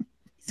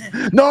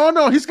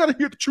 No, he's got to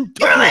hear the truth.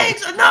 Your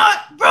legs are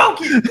not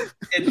broken.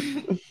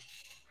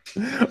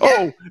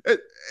 Oh,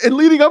 and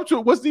leading up to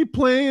it, wasn't he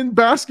playing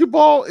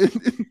basketball? With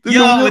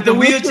the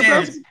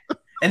wheelchair.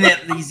 And then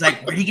he's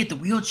like, "Where'd he get the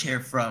wheelchair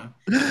from?"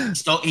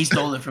 He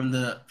stole it from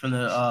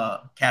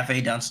the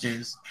cafe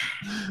downstairs.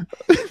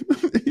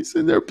 He's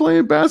in there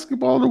playing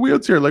basketball in a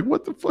wheelchair. Like,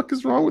 what the fuck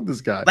is wrong with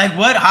this guy? Like,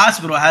 what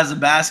hospital has a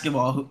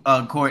basketball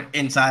court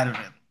inside of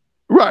it?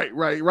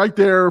 Right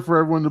there for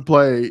everyone to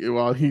play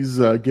while he's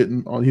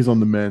he's on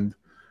the mend.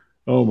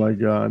 Oh my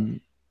God.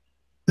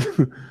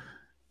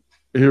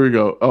 Here we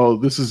go. Oh,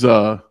 this is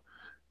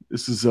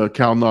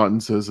Cal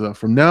Naughton says,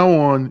 "From now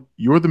on,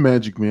 you're the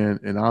Magic Man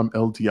and I'm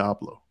El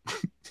Diablo."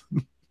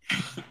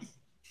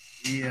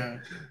 Yeah.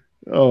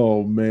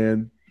 Oh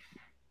man.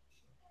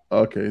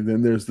 Okay,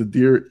 then there's the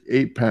dear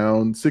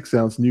 8-pound,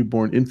 6-ounce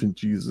newborn infant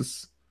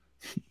Jesus.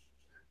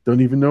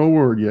 Don't even know a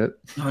word yet.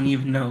 Don't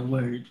even know a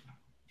word.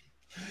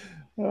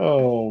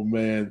 Oh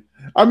man.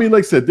 I mean,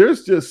 like I said,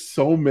 there's just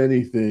so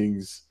many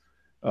things.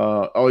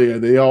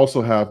 They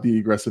also have the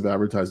aggressive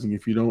advertising.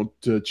 If you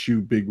don't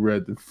chew Big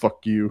Red, then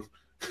fuck you.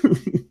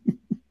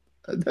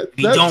 If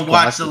you don't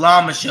watch the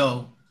Llama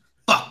Show,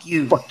 fuck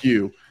you. Fuck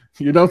you.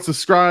 You don't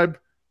subscribe,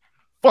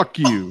 fuck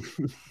you.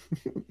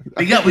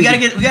 we gotta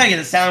get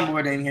a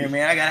soundboard in here,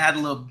 man. I gotta have a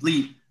little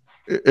bleep.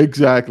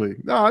 Exactly.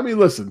 No, I mean,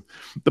 listen,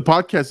 the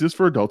podcast is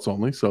for adults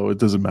only, so it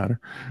doesn't matter.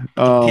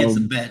 Kids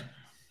in bed.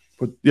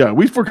 But yeah,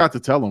 we forgot to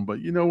tell them. But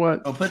you know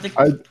what? Oh,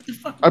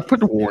 I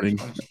put a warning.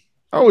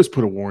 I always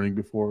put a warning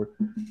before.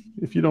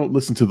 If you don't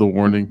listen to the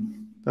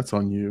warning, that's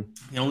on you.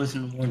 You don't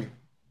listen to the warning.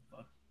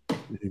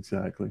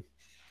 Exactly.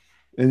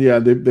 And yeah,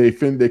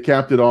 they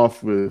capped it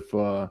off with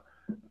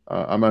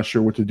I'm not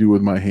sure what to do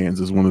with my hands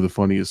is one of the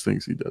funniest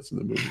things he does in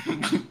the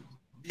movie.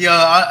 Yo,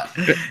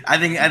 I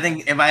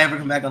think if I ever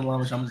come back on the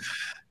Llama Show,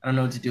 I don't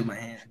know what to do with my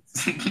hands.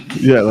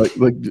 Yeah,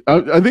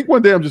 I think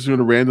one day I'm just going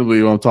to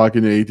randomly, while I'm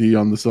talking to AD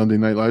on the Sunday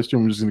night live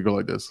stream, I'm just going to go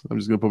like this. I'm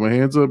just going to put my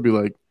hands up, be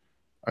like,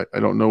 I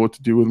don't know what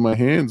to do with my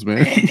hands,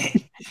 man.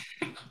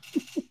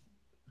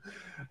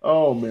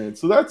 Oh man,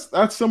 so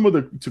that's some of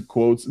the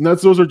quotes, and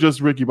those are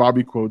just Ricky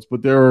Bobby quotes,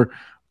 but there are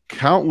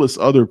countless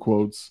other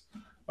quotes.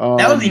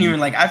 That wasn't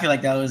even I feel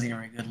like that wasn't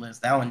even a good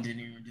list. That one didn't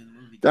even do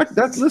the movie justice.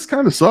 That list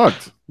kind of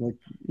sucked. It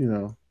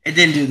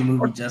didn't do the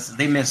movie justice.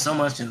 They missed so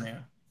much in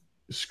there.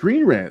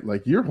 Screen Rant,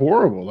 you're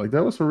horrible.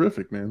 That was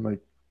horrific, man.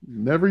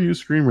 Never use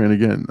Screen Rant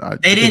again.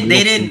 They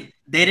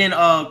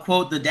didn't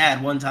quote the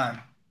dad one time.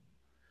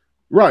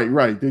 Right.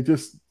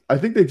 I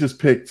think they just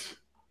picked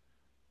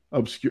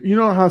obscure. You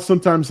know how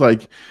sometimes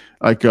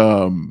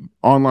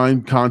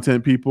online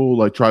content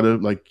people try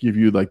to give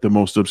you the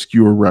most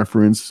obscure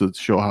reference to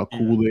show how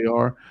cool they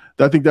are.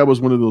 I think that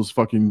was one of those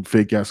fucking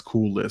fake ass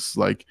cool lists.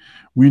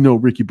 We know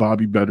Ricky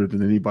Bobby better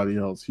than anybody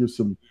else. Here's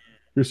some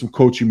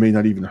quotes you may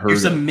not even heard.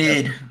 Here's some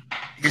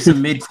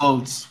mid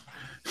quotes.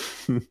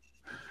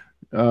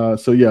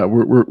 So yeah,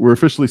 we're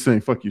officially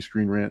saying fuck you,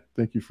 Screen Rant.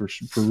 Thank you for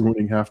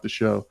ruining half the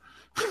show.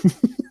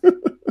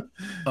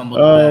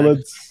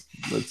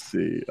 Let's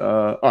see.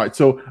 All right,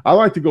 so I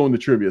like to go into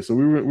trivia. So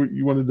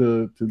you wanted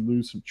to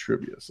lose some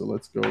trivia. So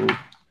let's go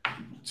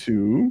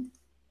to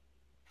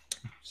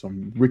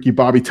some Ricky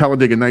Bobby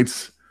Talladega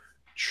Nights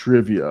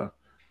trivia.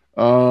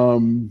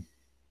 Oh,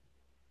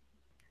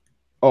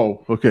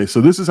 okay.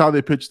 So this is how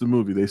they pitched the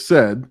movie. They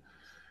said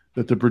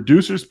that the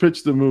producers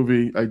pitched the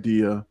movie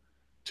idea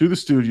to the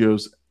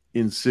studios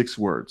in 6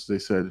 words. They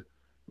said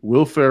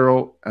Will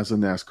Ferrell as a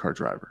NASCAR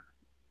driver,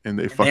 and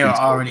they were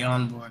already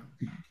on board.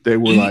 They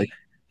were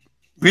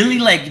really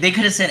they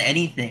could have said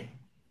anything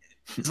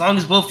as long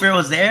as Will Ferrell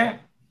was there.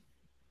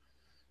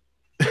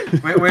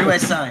 Where do I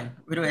sign?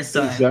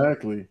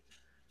 Exactly.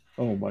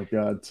 Oh my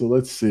god. So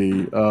let's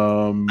see.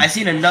 I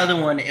seen another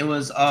one. It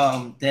was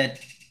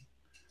that.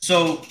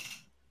 So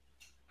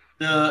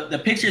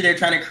the picture they're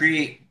trying to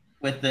create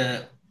with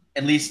at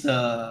least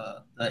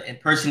the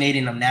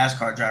impersonating of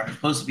NASCAR driver is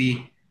supposed to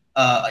be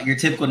your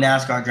typical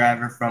NASCAR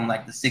driver from the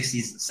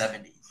 60s and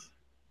 70s.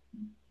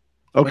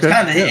 Okay. It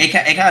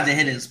kind of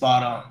hit it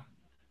spot on.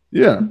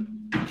 Yeah.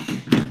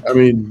 I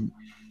mean,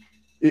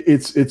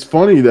 it's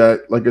funny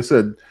that, like I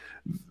said,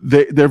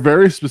 they're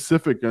very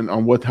specific on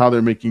how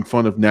they're making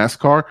fun of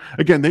NASCAR.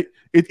 Again,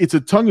 it's a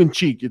tongue in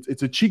cheek.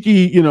 It's a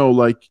cheeky,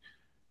 look,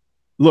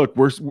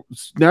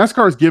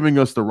 NASCAR is giving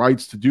us the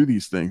rights to do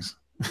these things.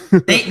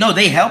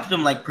 They helped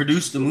them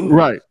produce the movie.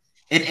 Right.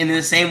 In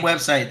the same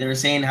website, they were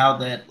saying how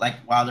that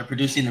while they're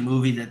producing the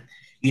movie that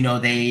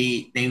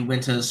they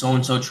went to so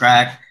and so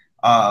track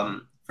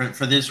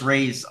for this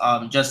race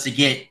just to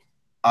get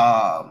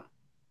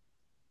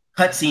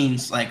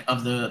cutscenes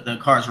of the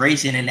cars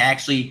racing, and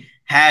actually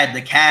had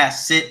the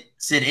cast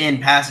sit in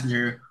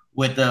passenger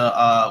with the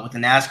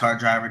NASCAR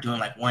driver doing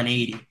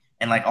 180,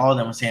 and all of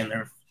them were saying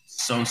they're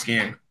so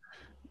scared.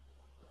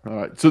 All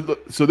right, so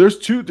there's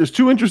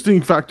two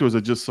interesting factors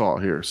I just saw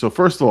here. So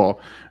first of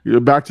all,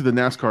 back to the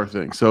NASCAR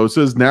thing. So it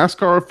says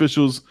NASCAR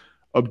officials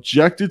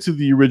objected to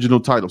the original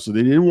title, so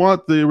they didn't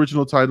want the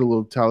original title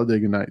of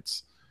Talladega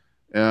Nights,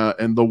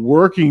 and the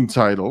working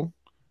title,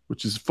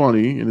 which is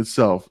funny in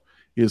itself,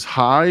 is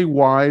High,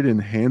 Wide, and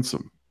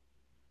Handsome.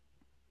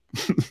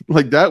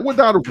 That would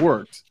not have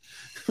worked.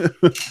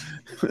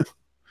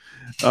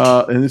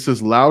 And it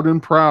says Loud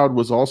and Proud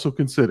was also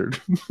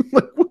considered.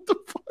 What the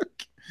fuck?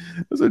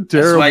 That's a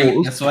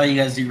terrible. That's why you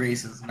guys do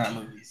races, not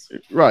movies.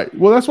 Right.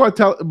 Well, that's why.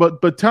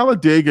 But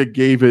Talladega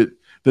gave it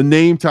the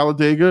name.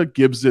 Talladega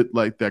gives it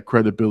that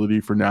credibility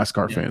for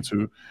NASCAR fans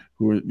who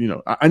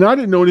and I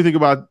didn't know anything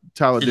about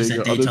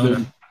Talladega other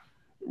than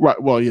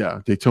right. Well, yeah,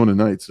 Daytona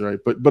Nights, right?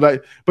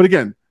 But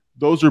again,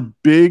 those are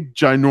big,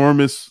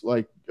 ginormous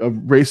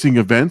racing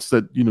events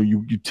that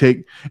you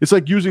take. It's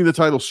like using the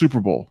title Super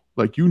Bowl.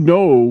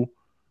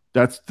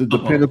 That's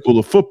the pinnacle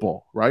of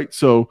football, right?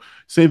 So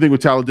same thing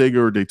with Talladega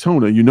or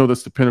Daytona.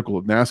 That's the pinnacle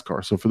of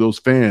NASCAR. So for those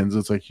fans,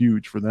 it's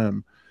huge for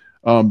them.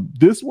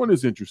 This one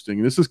is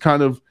interesting. This is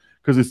kind of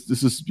because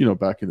this is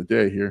back in the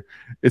day here.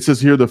 It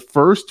says here the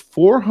first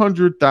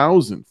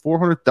 400,000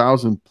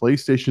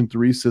 PlayStation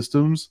 3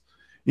 systems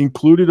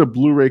included a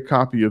Blu-ray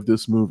copy of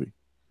this movie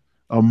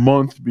a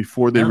month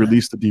before they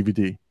released the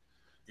DVD.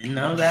 Didn't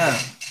know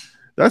that.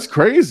 That's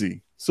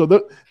crazy. So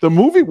the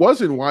movie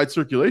was in wide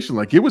circulation.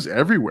 It was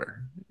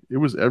everywhere. It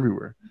was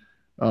everywhere.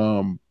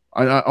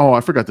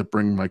 I forgot to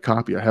bring my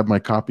copy. I have my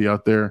copy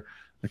out there.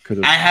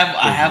 I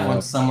have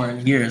one somewhere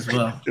in here as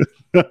well.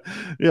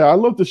 Yeah, I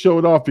love to show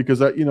it off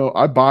because I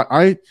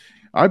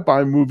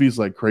buy movies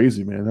like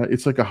crazy, man.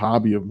 It's a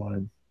hobby of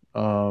mine.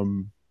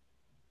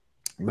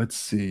 Let's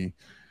see.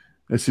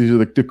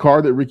 The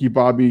car that Ricky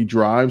Bobby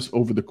drives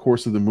over the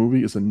course of the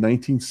movie is a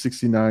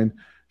 1969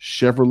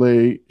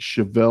 Chevrolet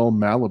Chevelle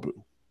Malibu.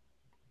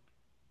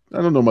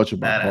 I don't know much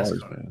about cars,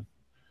 man.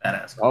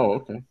 Badass. Oh,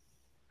 okay.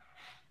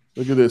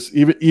 Look at this.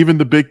 Even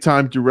the big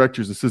time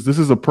directors. It says this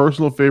is a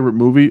personal favorite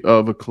movie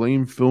of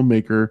acclaimed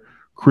filmmaker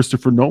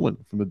Christopher Nolan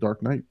from The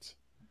Dark Knight.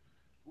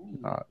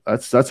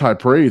 That's high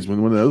praise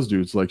when one of those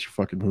dudes likes your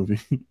fucking movie.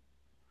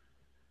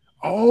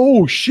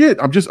 Oh shit!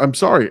 I'm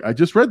sorry. I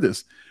just read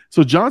this.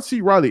 So John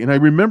C. Reilly, and I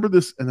remember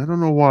this, and I don't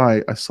know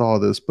why I saw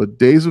this, but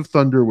Days of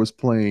Thunder was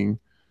playing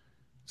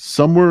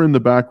somewhere in the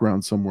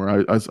background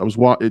somewhere. I was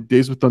watching.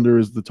 Days of Thunder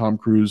is the Tom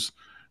Cruise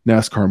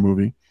NASCAR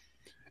movie,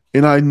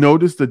 and I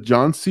noticed that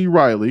John C.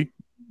 Reilly,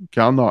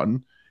 Cal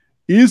Naughton,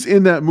 is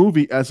in that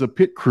movie as a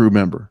pit crew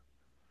member.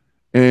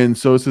 And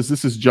so it says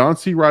this is John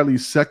C.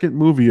 Reilly's second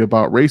movie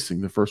about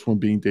racing, the first one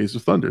being Days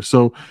of Thunder.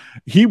 So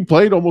he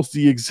played almost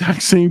the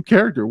exact same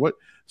character. What?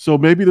 So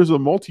maybe there's a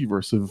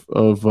multiverse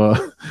of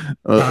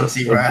John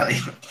C. Reilly.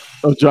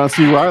 Of John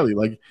C. Reilly.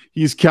 Like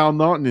he's Cal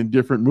Naughton in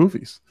different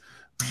movies.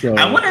 So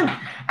I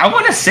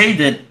wanna say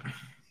that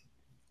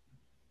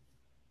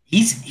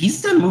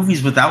he's done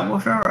movies without Will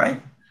Ferrell,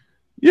 right?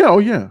 Yeah, oh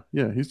yeah.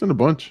 He's done a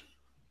bunch.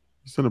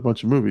 He's done a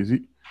bunch of movies.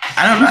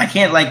 I don't know. I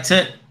can't like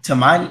to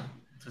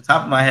the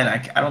top of my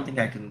head. I don't think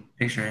I can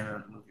picture him in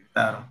a movie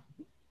without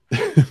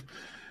him.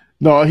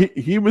 No,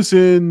 he was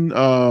in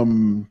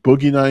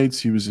Boogie Nights.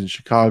 He was in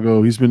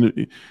Chicago. He's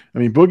been. I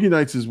mean, Boogie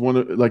Nights is one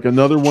of like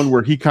another one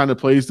where he kind of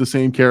plays the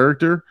same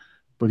character,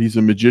 but he's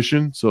a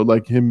magician. So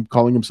like him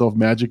calling himself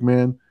Magic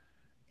Man,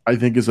 I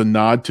think is a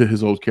nod to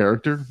his old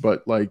character.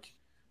 But like,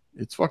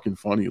 it's fucking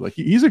funny. Like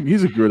he's a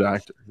good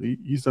actor.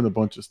 He's done a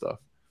bunch of stuff.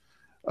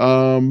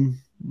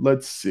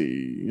 Let's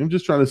see. I'm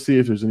just trying to see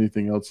if there's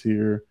anything else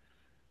here.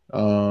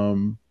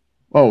 The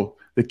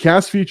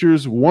cast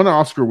features one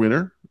Oscar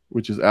winner,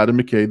 which is Adam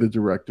McKay, the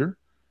director,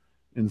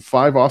 and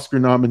 5 Oscar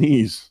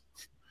nominees.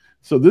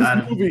 So this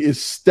movie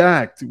is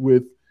stacked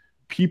with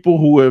people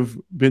who have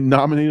been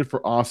nominated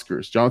for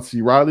Oscars. John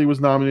C. Reilly was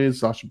nominated,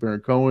 Sacha Baron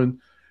Cohen,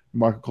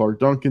 Michael Clarke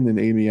Duncan, and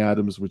Amy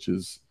Adams, which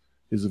is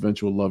his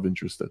eventual love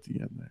interest at the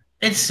end there.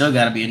 It's still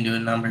got to be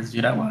doing numbers,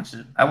 dude. I watch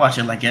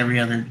it like every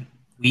other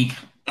week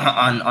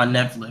on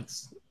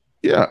Netflix.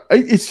 Yeah,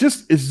 it's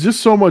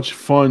just so much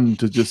fun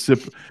to just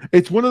sip.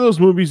 It's one of those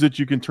movies that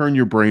you can turn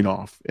your brain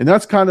off, and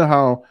that's kind of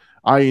how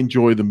I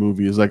enjoy the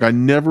movie. Is like I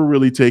never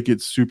really take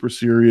it super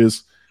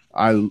serious.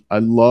 I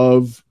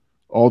love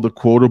all the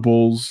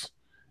quotables.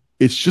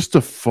 It's just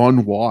a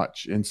fun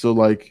watch, and so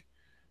like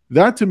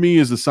that to me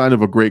is a sign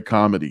of a great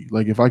comedy.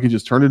 Like if I can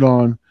just turn it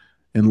on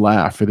and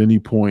laugh at any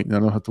point, and I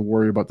don't have to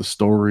worry about the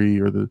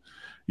story or the.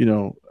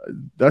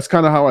 That's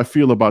kind of how I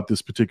feel about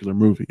this particular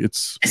movie.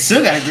 It's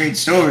still got a great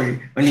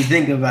story when you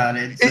think about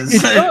it.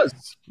 It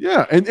does.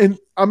 Yeah. And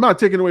I'm not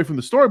taking away from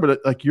the story, but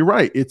like, you're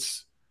right.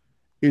 It's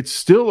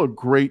still a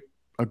great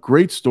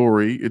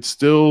story. It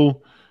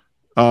still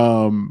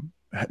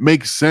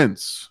makes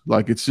sense.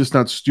 Like it's just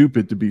not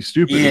stupid to be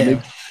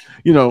stupid.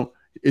 Yeah.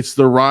 It's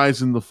the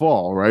rise and the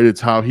fall, right?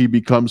 It's how he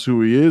becomes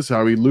who he is,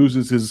 how he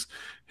loses his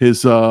he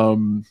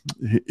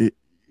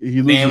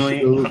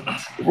loses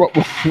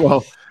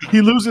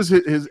he loses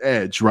his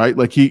edge, right?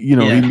 Like he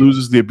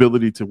loses the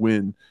ability to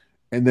win,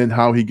 and then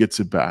how he gets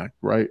it back,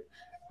 right?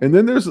 And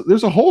then there's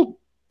a whole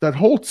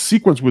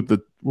sequence with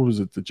the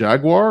the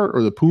Jaguar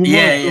or the Puma?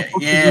 Yeah.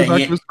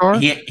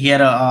 He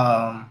had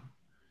a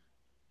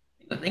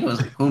I think it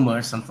was a Puma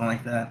or something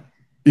like that.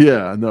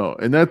 Yeah, no,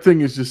 and that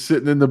thing is just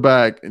sitting in the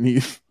back, and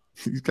he's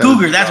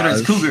Cougar. That's what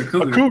it's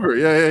Cougar. A Cougar.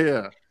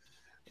 Yeah.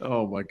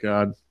 Oh my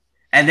god.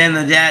 And then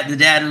the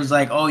dad was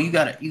like, "Oh, you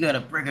got a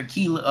brick of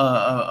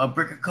a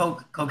brick of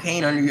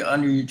cocaine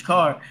under your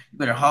car. You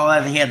better haul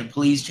out." And he had the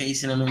police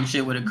chasing him and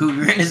shit with a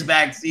Cougar in his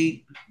back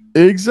seat.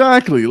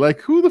 Exactly. Like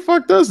who the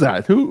fuck does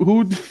that?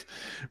 Who?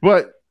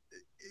 But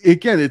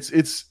again,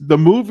 it's the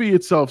movie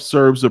itself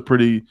serves a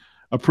pretty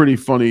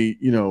funny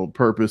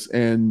purpose,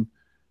 and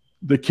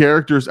the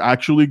characters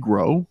actually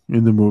grow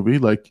in the movie.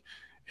 Like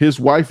his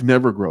wife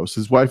never grows.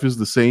 His wife is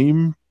the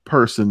same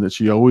person that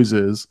she always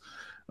is.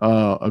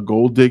 A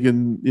gold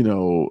digging,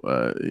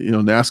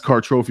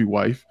 NASCAR trophy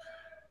wife,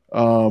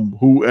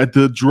 who at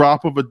the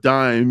drop of a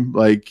dime,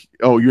 like,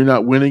 oh, you're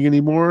not winning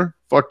anymore?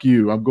 Fuck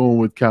you. I'm going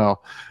with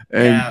Cal.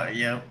 And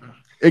yeah.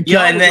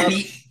 And then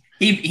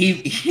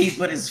he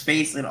put his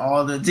face in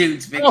all the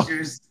dudes'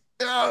 pictures.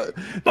 All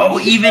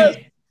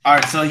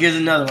right. So here's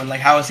another one.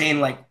 Like how I was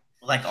saying, like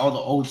all the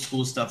old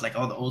school stuff, like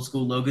all the old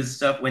school logos and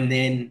stuff. When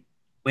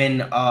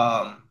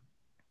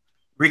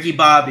Ricky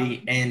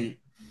Bobby and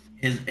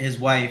his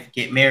wife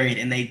get married,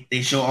 and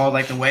they show all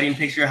like the wedding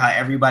picture, how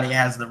everybody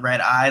has the red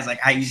eyes, like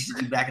I used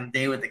to do back in the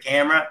day with the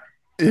camera.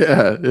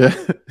 Yeah.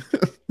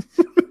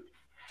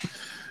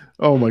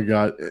 Oh my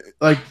god!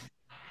 Like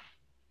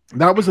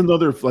that was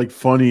another like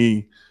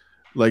funny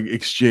like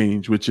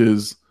exchange, which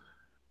is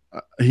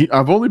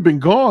I've only been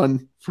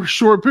gone for a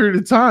short period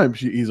of time.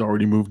 He's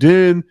already moved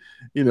in.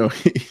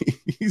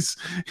 He's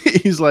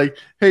like,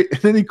 hey,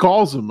 and then he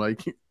calls him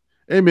like,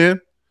 hey man.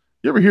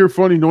 You ever hear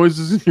funny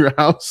noises in your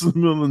house in the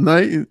middle of the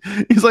night? And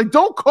he's like,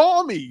 don't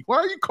call me. Why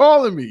are you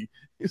calling me?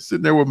 He's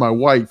sitting there with my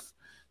wife.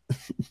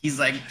 He's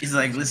like,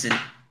 listen,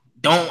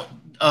 don't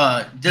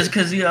just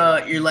because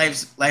your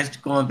life's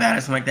going bad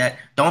or something like that,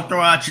 don't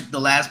throw out the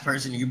last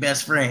person, your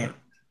best friend.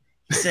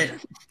 He said,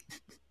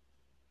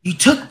 you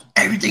took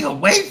everything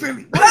away from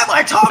me. Why am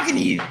I talking to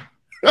you?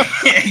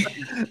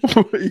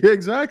 Yeah,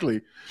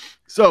 exactly.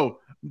 So,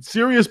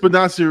 serious but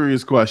not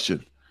serious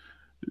question.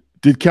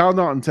 Did Cal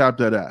Naughton tap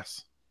that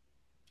ass?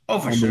 Oh,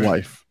 for on sure. the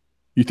wife?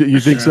 You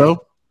think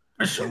so?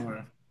 For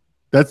sure.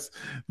 But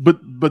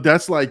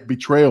that's like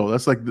betrayal.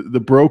 That's like the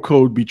bro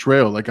code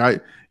betrayal. Like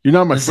you're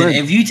not my friend.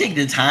 If you take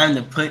the time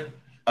to put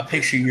a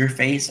picture of your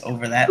face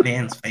over that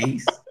man's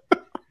face,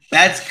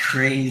 that's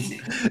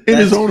crazy. In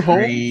his own home.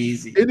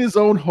 In his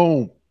own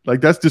home. Like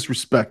that's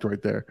disrespect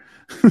right there.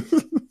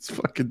 It's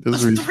fucking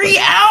disrespect. 3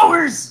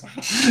 hours.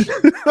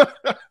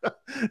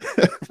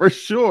 For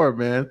sure,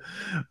 man.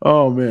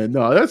 Oh man,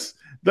 no,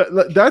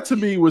 that to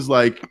me was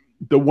like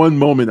the one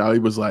moment I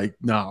was like,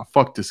 nah,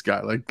 fuck this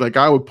guy. Like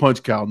I would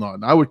punch Cal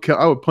Naughton. I would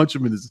punch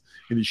him in his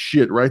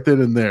shit right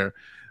then and there.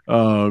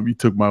 You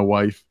took my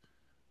wife.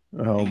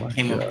 Oh my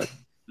god,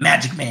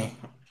 Magic Man.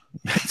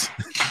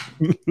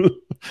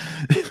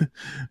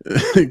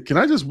 Can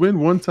I just win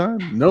one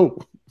time? No,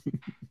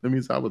 that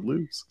means I would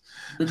lose.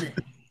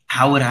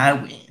 How would I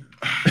win?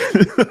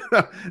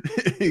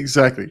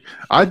 Exactly.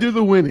 I do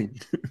the winning.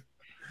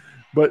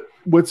 But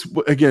what's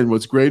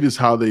great is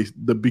how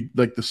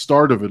the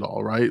start of it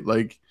all, right?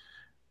 Like,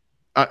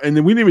 and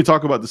then we didn't even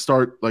talk about the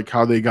start, like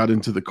how they got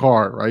into the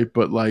car, right?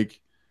 But like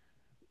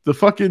the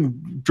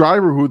fucking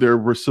driver who they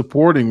were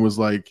supporting was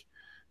like,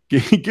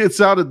 he gets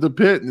out of the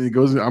pit and he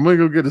goes, "I'm gonna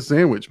go get a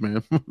sandwich,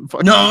 man."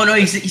 No,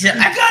 he said,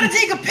 "I gotta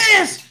take a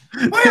piss.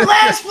 We're in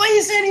last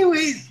place,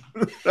 anyways."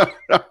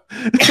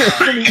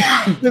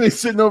 Then he's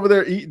sitting over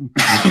there eating.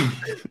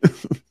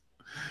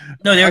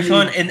 No, they were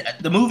showing, and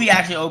the movie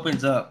actually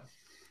opens up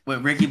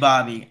with Ricky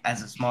Bobby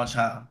as a small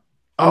child.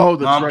 Oh,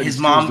 that's right. His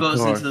mom goes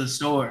into the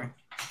store.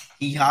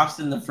 He hops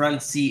in the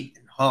front seat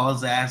and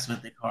hauls ass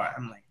with the car.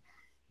 I'm like,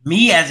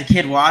 me as a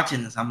kid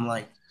watching this, I'm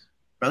like,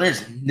 bro,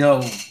 there's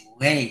no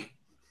way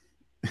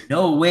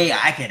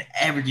I could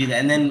ever do that.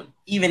 And then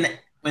even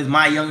with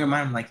my younger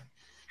mind, I'm like,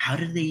 how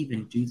did they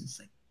even do this?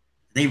 Like,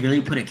 did they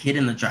really put a kid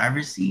in the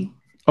driver's seat?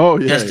 Oh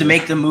yeah, just to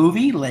make the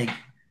movie? Like,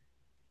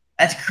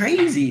 that's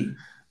crazy.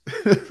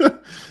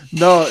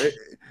 No,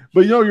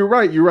 but you're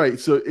right.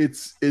 So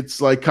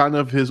it's like kind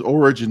of his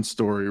origin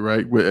story,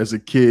 right? Where as a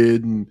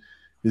kid and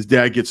his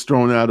dad gets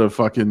thrown out of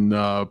fucking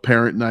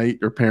parent night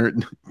or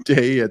parent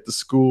day at the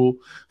school.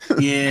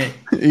 Yeah,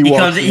 he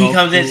comes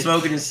in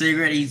smoking a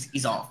cigarette.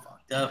 He's all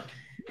fucked up,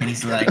 and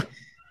he's like,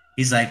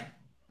 because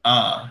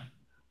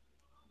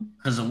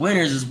the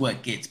winners is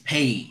what gets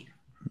paid.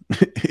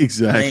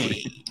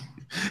 Exactly.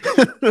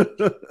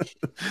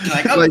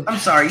 Like, I'm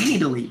sorry, you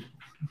need to leave.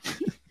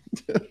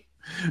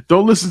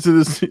 Don't listen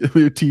to this,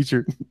 your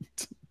teacher.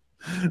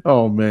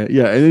 Oh man,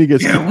 yeah, and then he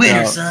gets. You're a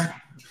winner, son.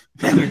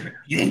 Remember,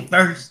 you ain't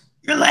first,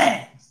 you're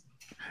last.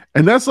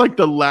 And that's like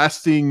the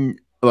lasting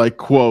like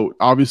quote.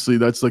 Obviously,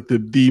 that's like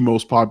the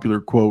most popular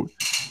quote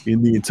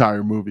in the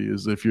entire movie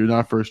is if you're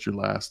not first, you're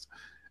last.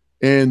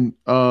 And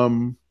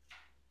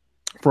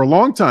for a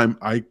long time,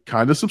 I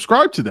kind of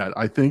subscribed to that.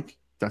 I think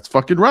that's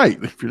fucking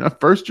right. If you're not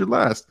first, you're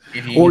last.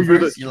 If you're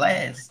first, you're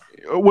last.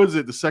 What is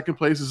it? The second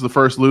place is the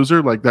first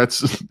loser. Like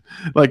that's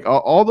like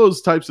all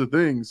those types of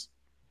things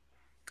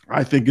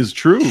I think is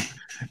true.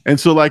 And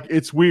so like,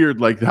 it's weird,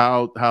 like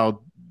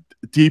how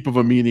deep of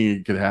a meaning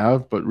it could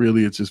have, but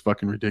really it's just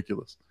fucking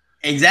ridiculous.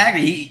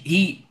 Exactly.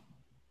 He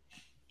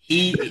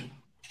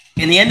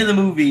in the end of the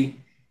movie,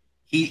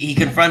 he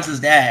confronts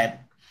his dad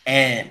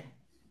and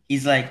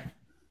he's like,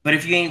 but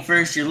if you ain't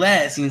first, you're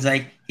last. And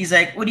he's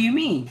like, what do you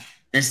mean?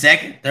 They're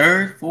second,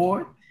 third,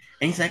 fourth.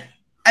 And he's like,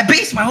 I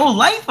based my whole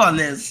life on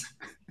this.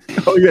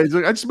 Oh yeah, he's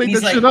like, I just made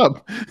that shit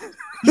up.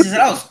 He said,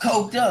 I was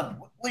coked up.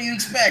 What do you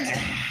expect?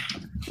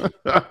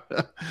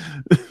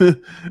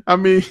 I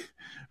mean,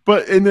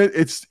 but and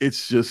it's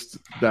just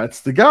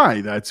that's the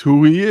guy. That's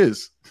who he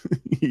is.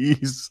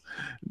 he's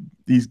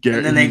Gary.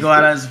 And then they go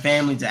out as a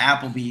family to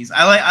Applebee's.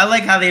 I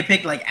like how they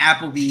pick like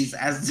Applebee's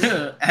as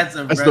a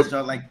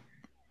restaurant, like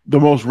the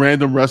most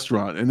random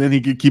restaurant, and then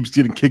he keeps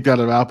getting kicked out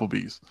of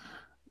Applebee's.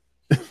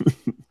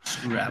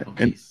 Screw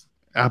Applebee's.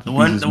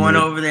 Applebee's the one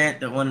over there,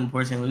 the one in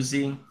Port St.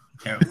 Lucie,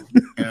 terrible.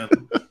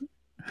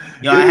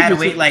 Yo, I had to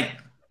wait like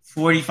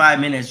 45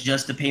 minutes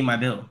just to pay my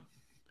bill.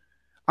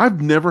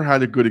 I've never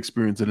had a good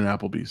experience at an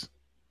Applebee's.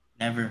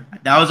 Never.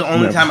 That was the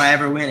only time I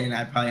ever went, and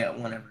I probably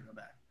won't ever go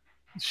back.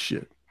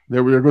 Shit.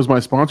 There goes my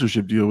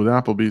sponsorship deal with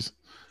Applebee's.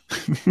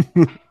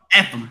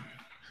 F them.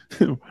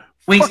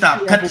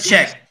 Wingstop, cut the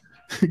check.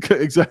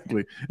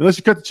 Exactly. Unless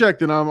you cut the check,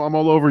 then I'm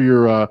all over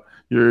your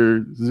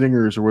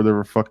zingers or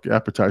whatever fuck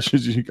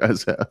appetizers you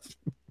guys have.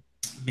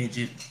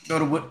 Midget. Go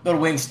to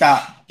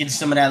Wingstop. Get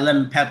some of that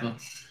lemon pepper.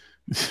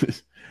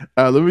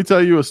 Let me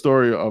tell you a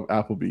story of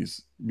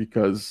Applebee's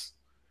because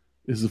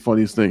this is the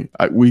funniest thing.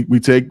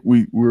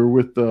 We're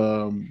with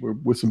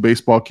some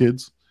baseball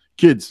kids.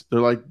 They're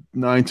like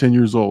 9-10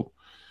 years old,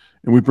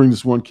 and we bring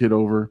this one kid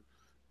over,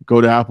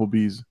 go to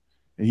Applebee's,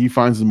 and he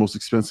finds the most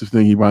expensive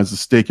thing. He buys the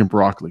steak and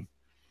broccoli,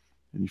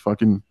 and he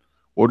fucking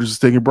orders a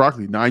steak and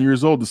broccoli. 9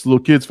 years old. This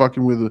little kid's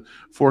fucking with a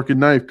fork and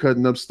knife,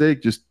 cutting up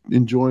steak, just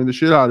enjoying the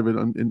shit out of it.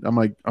 And I'm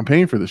like, I'm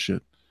paying for this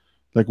shit.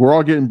 Like, we're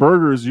all getting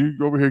burgers. You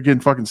over here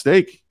getting fucking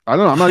steak. I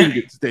don't know. I'm not even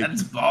getting steak.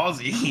 That's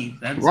ballsy.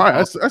 That's right.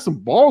 Ballsy. That's some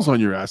balls on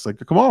your ass. Like,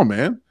 come on,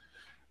 man.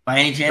 By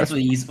any chance,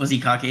 was he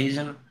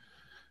Caucasian?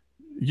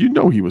 You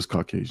know he was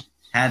Caucasian.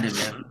 Had to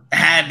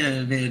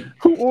have been.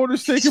 Who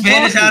orders steak and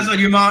Spanish broccoli? house when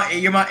your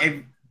mom,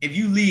 if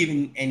you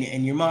leave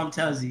and your mom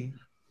tells you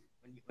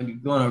when you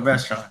go to a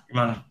restaurant,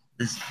 your mom,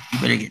 you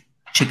better get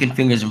chicken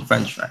fingers and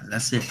French fries.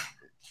 That's it.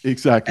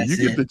 Exactly. That's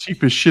you get the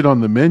cheapest shit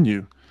on the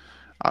menu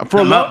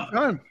for a long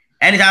time.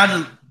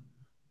 Anytime,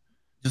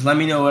 just let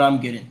me know what I'm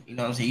getting. You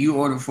know what I'm saying? You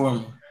order for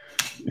me.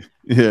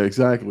 Yeah,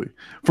 exactly.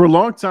 For a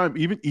long time,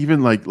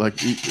 even like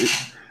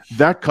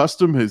that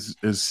custom has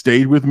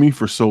stayed with me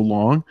for so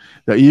long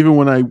that even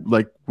when I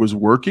like was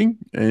working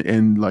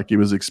and like it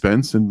was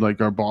expense and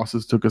like our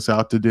bosses took us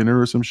out to dinner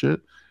or some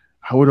shit,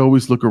 I would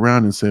always look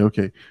around and say,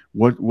 okay,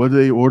 what are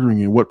they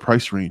ordering in what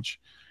price range?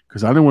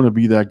 Because I didn't want to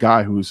be that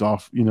guy who's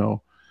off, you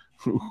know,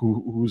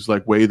 who's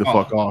like way the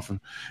fuck off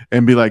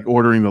and be like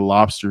ordering the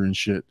lobster and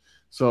shit.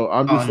 So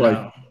I'm just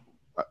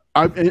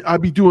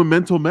I'd be doing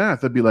mental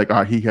math. I'd be like, all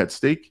right, he had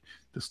steak.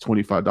 That's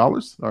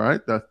 $25. All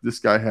right. This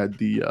guy had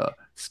the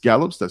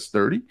scallops. That's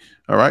 $30.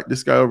 All right.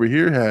 This guy over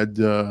here had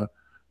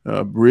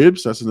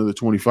ribs. That's another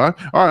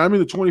 $25. All right. I'm in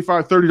the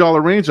 $25,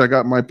 $30 range. I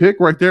got my pick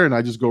right there, and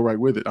I just go right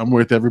with it. I'm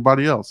with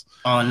everybody else.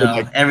 Oh, no.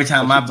 Like, every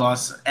time my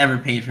boss ever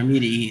paid for me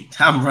to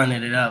eat, I'm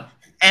running it up.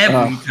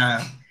 Every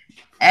time.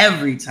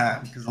 Every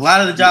time. Because a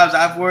lot of the jobs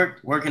I've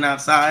working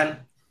outside,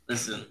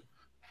 listen,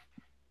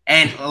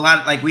 and a lot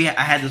of, like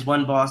I had this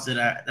one boss that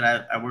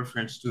I worked for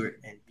in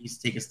Stewart, and he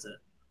used to take us to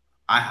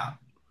IHOP.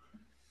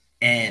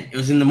 And it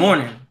was in the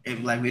morning.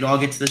 We'd all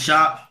get to the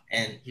shop,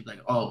 and he'd be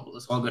like, oh,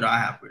 let's all go to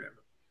IHOP or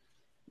whatever.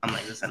 I'm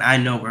like, listen, I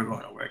know we're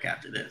going to work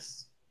after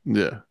this.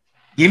 Yeah.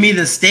 Give me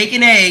the steak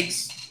and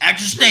eggs,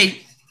 extra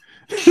steak.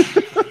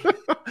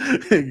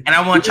 And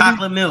I want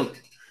chocolate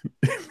milk.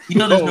 You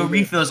know there's no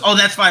refills. Oh,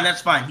 that's fine.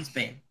 That's fine. He's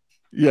paying.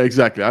 Yeah,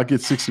 exactly. I'll get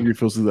 60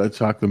 refills of that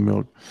chocolate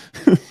milk.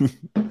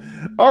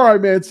 All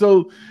right, man.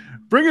 So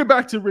bring it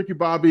back to Ricky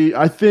Bobby.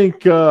 I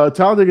think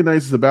Talladega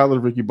Nights, The Ballad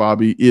of Ricky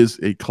Bobby, is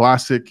a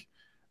classic.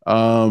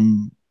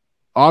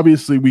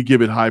 Obviously, we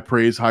give it high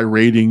praise, high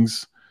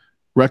ratings,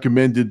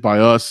 recommended by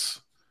us.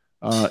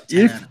 10 out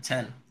of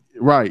 10.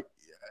 Right.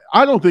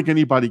 I don't think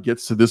anybody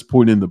gets to this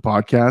point in the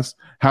podcast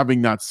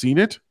having not seen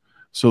it.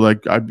 So,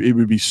 like, it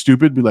would be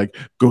stupid to be like,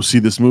 go see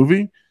this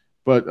movie.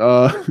 But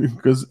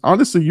because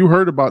honestly, you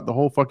heard about the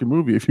whole fucking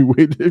movie if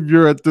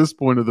you're at this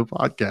point of the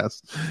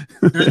podcast.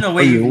 There's no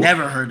way you've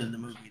never heard of the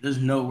movie. There's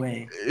no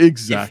way.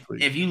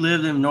 Exactly. If you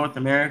lived in North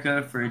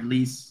America for at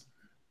least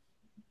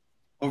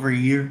over a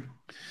year,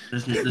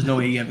 there's no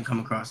way you haven't come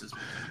across this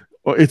movie.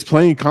 Well, it's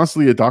playing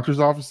constantly at doctors'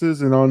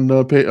 offices and on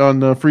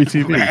free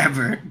TV.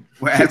 Wherever.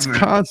 It's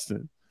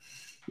constant.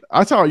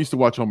 That's how I used to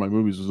watch all my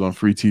movies, was on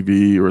free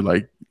TV or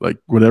like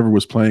whatever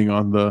was playing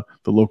on the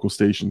local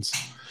stations.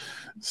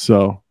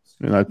 So,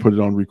 and I put it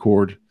on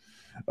record.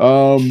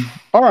 All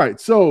right.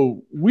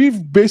 So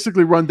we've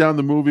basically run down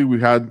the movie. We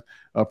had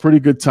a pretty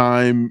good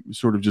time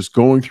sort of just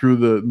going through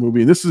the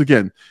movie. And this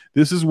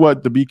is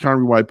what the Be Kind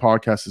Rewind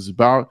podcast is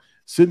about.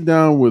 Sitting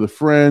down with a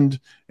friend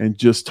and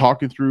just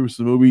talking through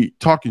some movie,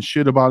 talking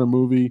shit about a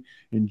movie,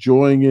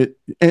 enjoying it.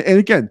 And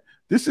again,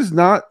 this is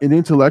not an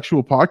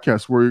intellectual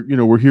podcast where, you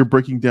know, we're here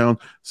breaking down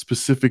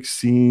specific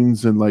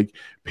scenes and like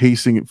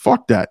pacing it.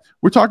 Fuck that.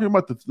 We're talking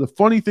about the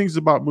funny things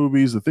about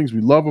movies, the things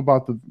we love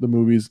about the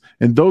movies.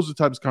 And those are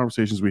the types of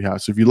conversations we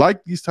have. So if you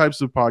like these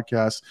types of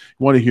podcasts,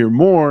 you want to hear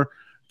more,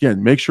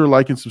 again, make sure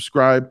like and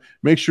subscribe.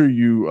 Make sure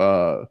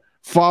you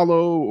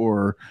follow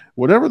or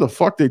whatever the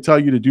fuck they tell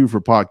you to do for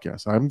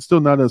podcasts. I'm still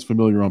not as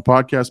familiar on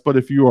podcasts, but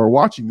if you are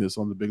watching this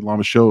on the Big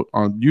Llama Show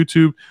on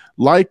YouTube,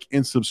 like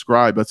and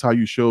subscribe. That's how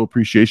you show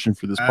appreciation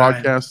for this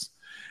podcast.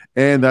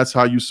 And that's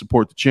how you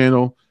support the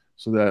channel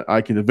so that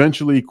I can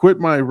eventually quit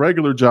my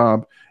regular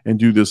job and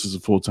do this as a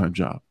full-time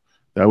job.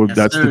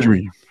 That's the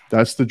dream.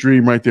 That's the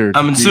dream right there.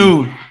 Coming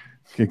soon.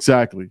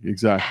 Exactly.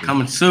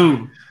 Coming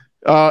soon.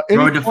 Road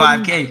to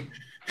 5K.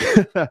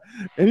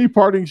 Any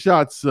parting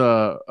shots,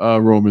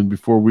 Roman,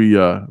 before we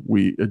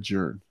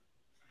adjourn?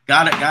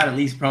 Got at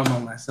least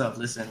promo myself.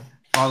 Listen,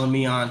 follow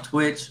me on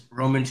Twitch,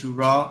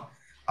 Roman2Raw.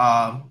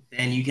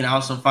 And you can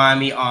also find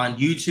me on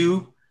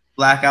YouTube,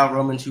 Blackout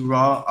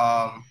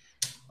Roman2Raw.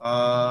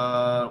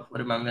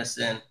 What am I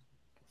missing?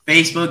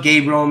 Facebook,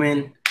 Gabe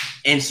Roman.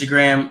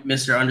 Instagram,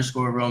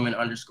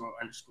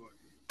 Mr_Roman__.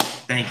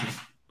 Thank you.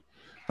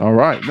 All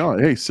right. No,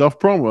 hey,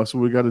 self-promo. That's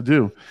what we got to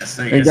do. Yes,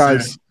 sir. And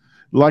guys,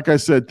 like I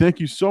said, thank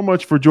you so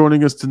much for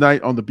joining us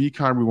tonight on the Be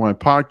Kind Rewind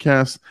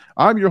podcast.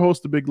 I'm your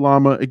host, the Big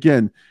Llama.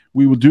 Again,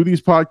 we will do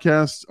these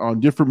podcasts on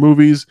different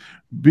movies.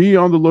 Be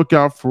on the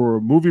lookout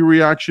for movie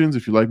reactions.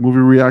 If you like movie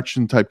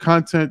reaction type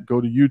content,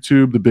 go to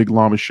YouTube, The Big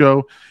Llama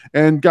Show.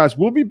 And guys,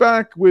 we'll be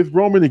back with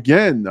Roman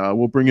again.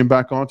 We'll bring him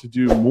back on to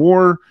do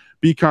more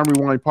Be Kind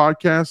Rewind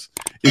podcasts.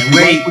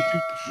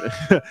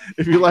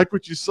 If you like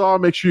what you saw,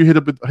 make sure you hit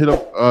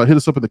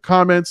us up in the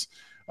comments.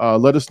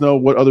 Let us know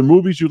what other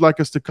movies you'd like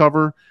us to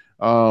cover.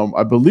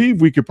 I believe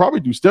we could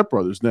probably do Step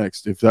Brothers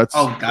next. If that's,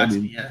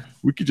 yeah.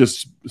 We could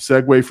just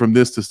segue from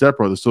this to Step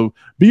Brothers. So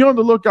be on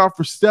the lookout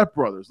for Step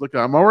Brothers. Look,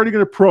 I'm already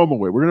going to promo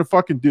it. We're going to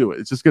fucking do it.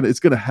 It's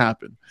going to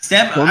happen.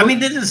 I mean,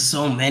 there's just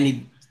so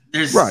many.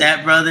 There's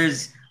Step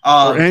Brothers,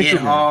 Get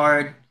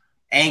Hard,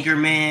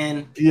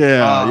 Anchorman.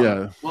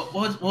 Yeah. What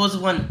was the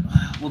one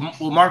with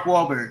Mark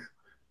Wahlberg?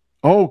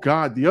 Oh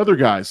God, the other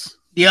guys.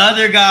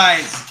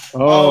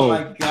 Oh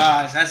my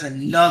gosh, that's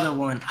another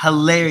one.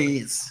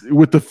 Hilarious.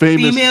 With the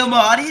famous female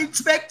body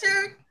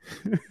inspector.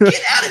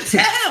 Get out of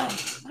town.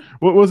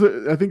 What was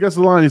it? I think that's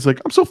the line. He's like,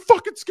 I'm so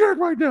fucking scared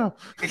right now.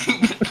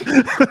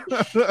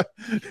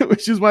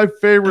 Which is my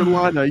favorite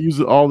line. I use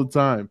it all the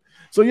time.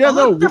 So yeah,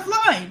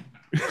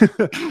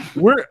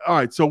 we're all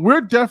right. So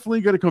we're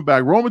definitely going to come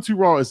back.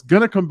 Roman2Raw is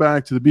going to come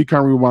back to the Be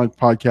Kind Rewind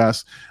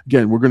podcast.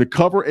 Again, we're going to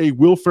cover a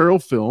Will Ferrell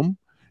film.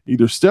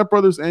 Either Step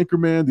Brothers,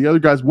 Anchorman, the other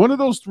guys, one of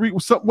those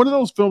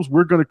films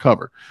we're going to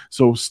cover.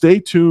 So stay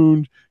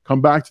tuned.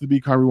 Come back to the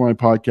Be Kind Rewind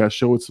podcast.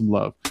 Show it some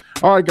love.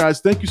 All right,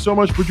 guys. Thank you so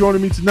much for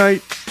joining me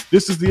tonight.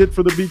 This is the It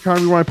for the Be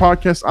Kind Rewind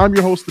podcast. I'm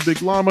your host, the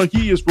Big Llama.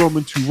 He is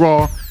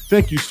Roman2Raw.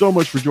 Thank you so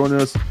much for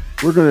joining us.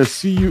 We're going to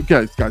see you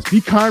guys.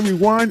 Be Kind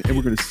Rewind, and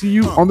we're going to see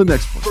you on the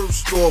next one.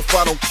 First off,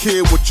 I don't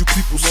care what you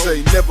people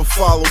say. Never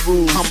follow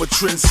rules. I'm a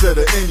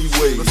trendsetter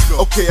anyway.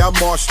 Okay, I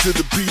march to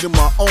the beat of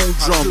my own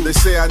drum. They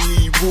say I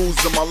need rules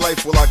in my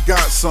life. Well, I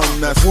got some.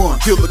 That's 1.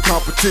 Kill the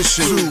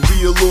competition. 2.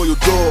 Be a loyal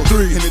dog.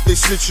 3. And if they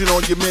snitching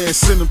on your man,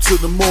 send them to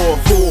the mall.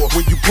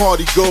 4. When you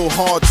party, go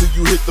hard till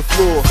you hit the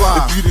floor.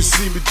 5. If you didn't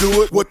see me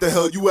do it, what the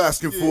hell you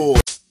asking for?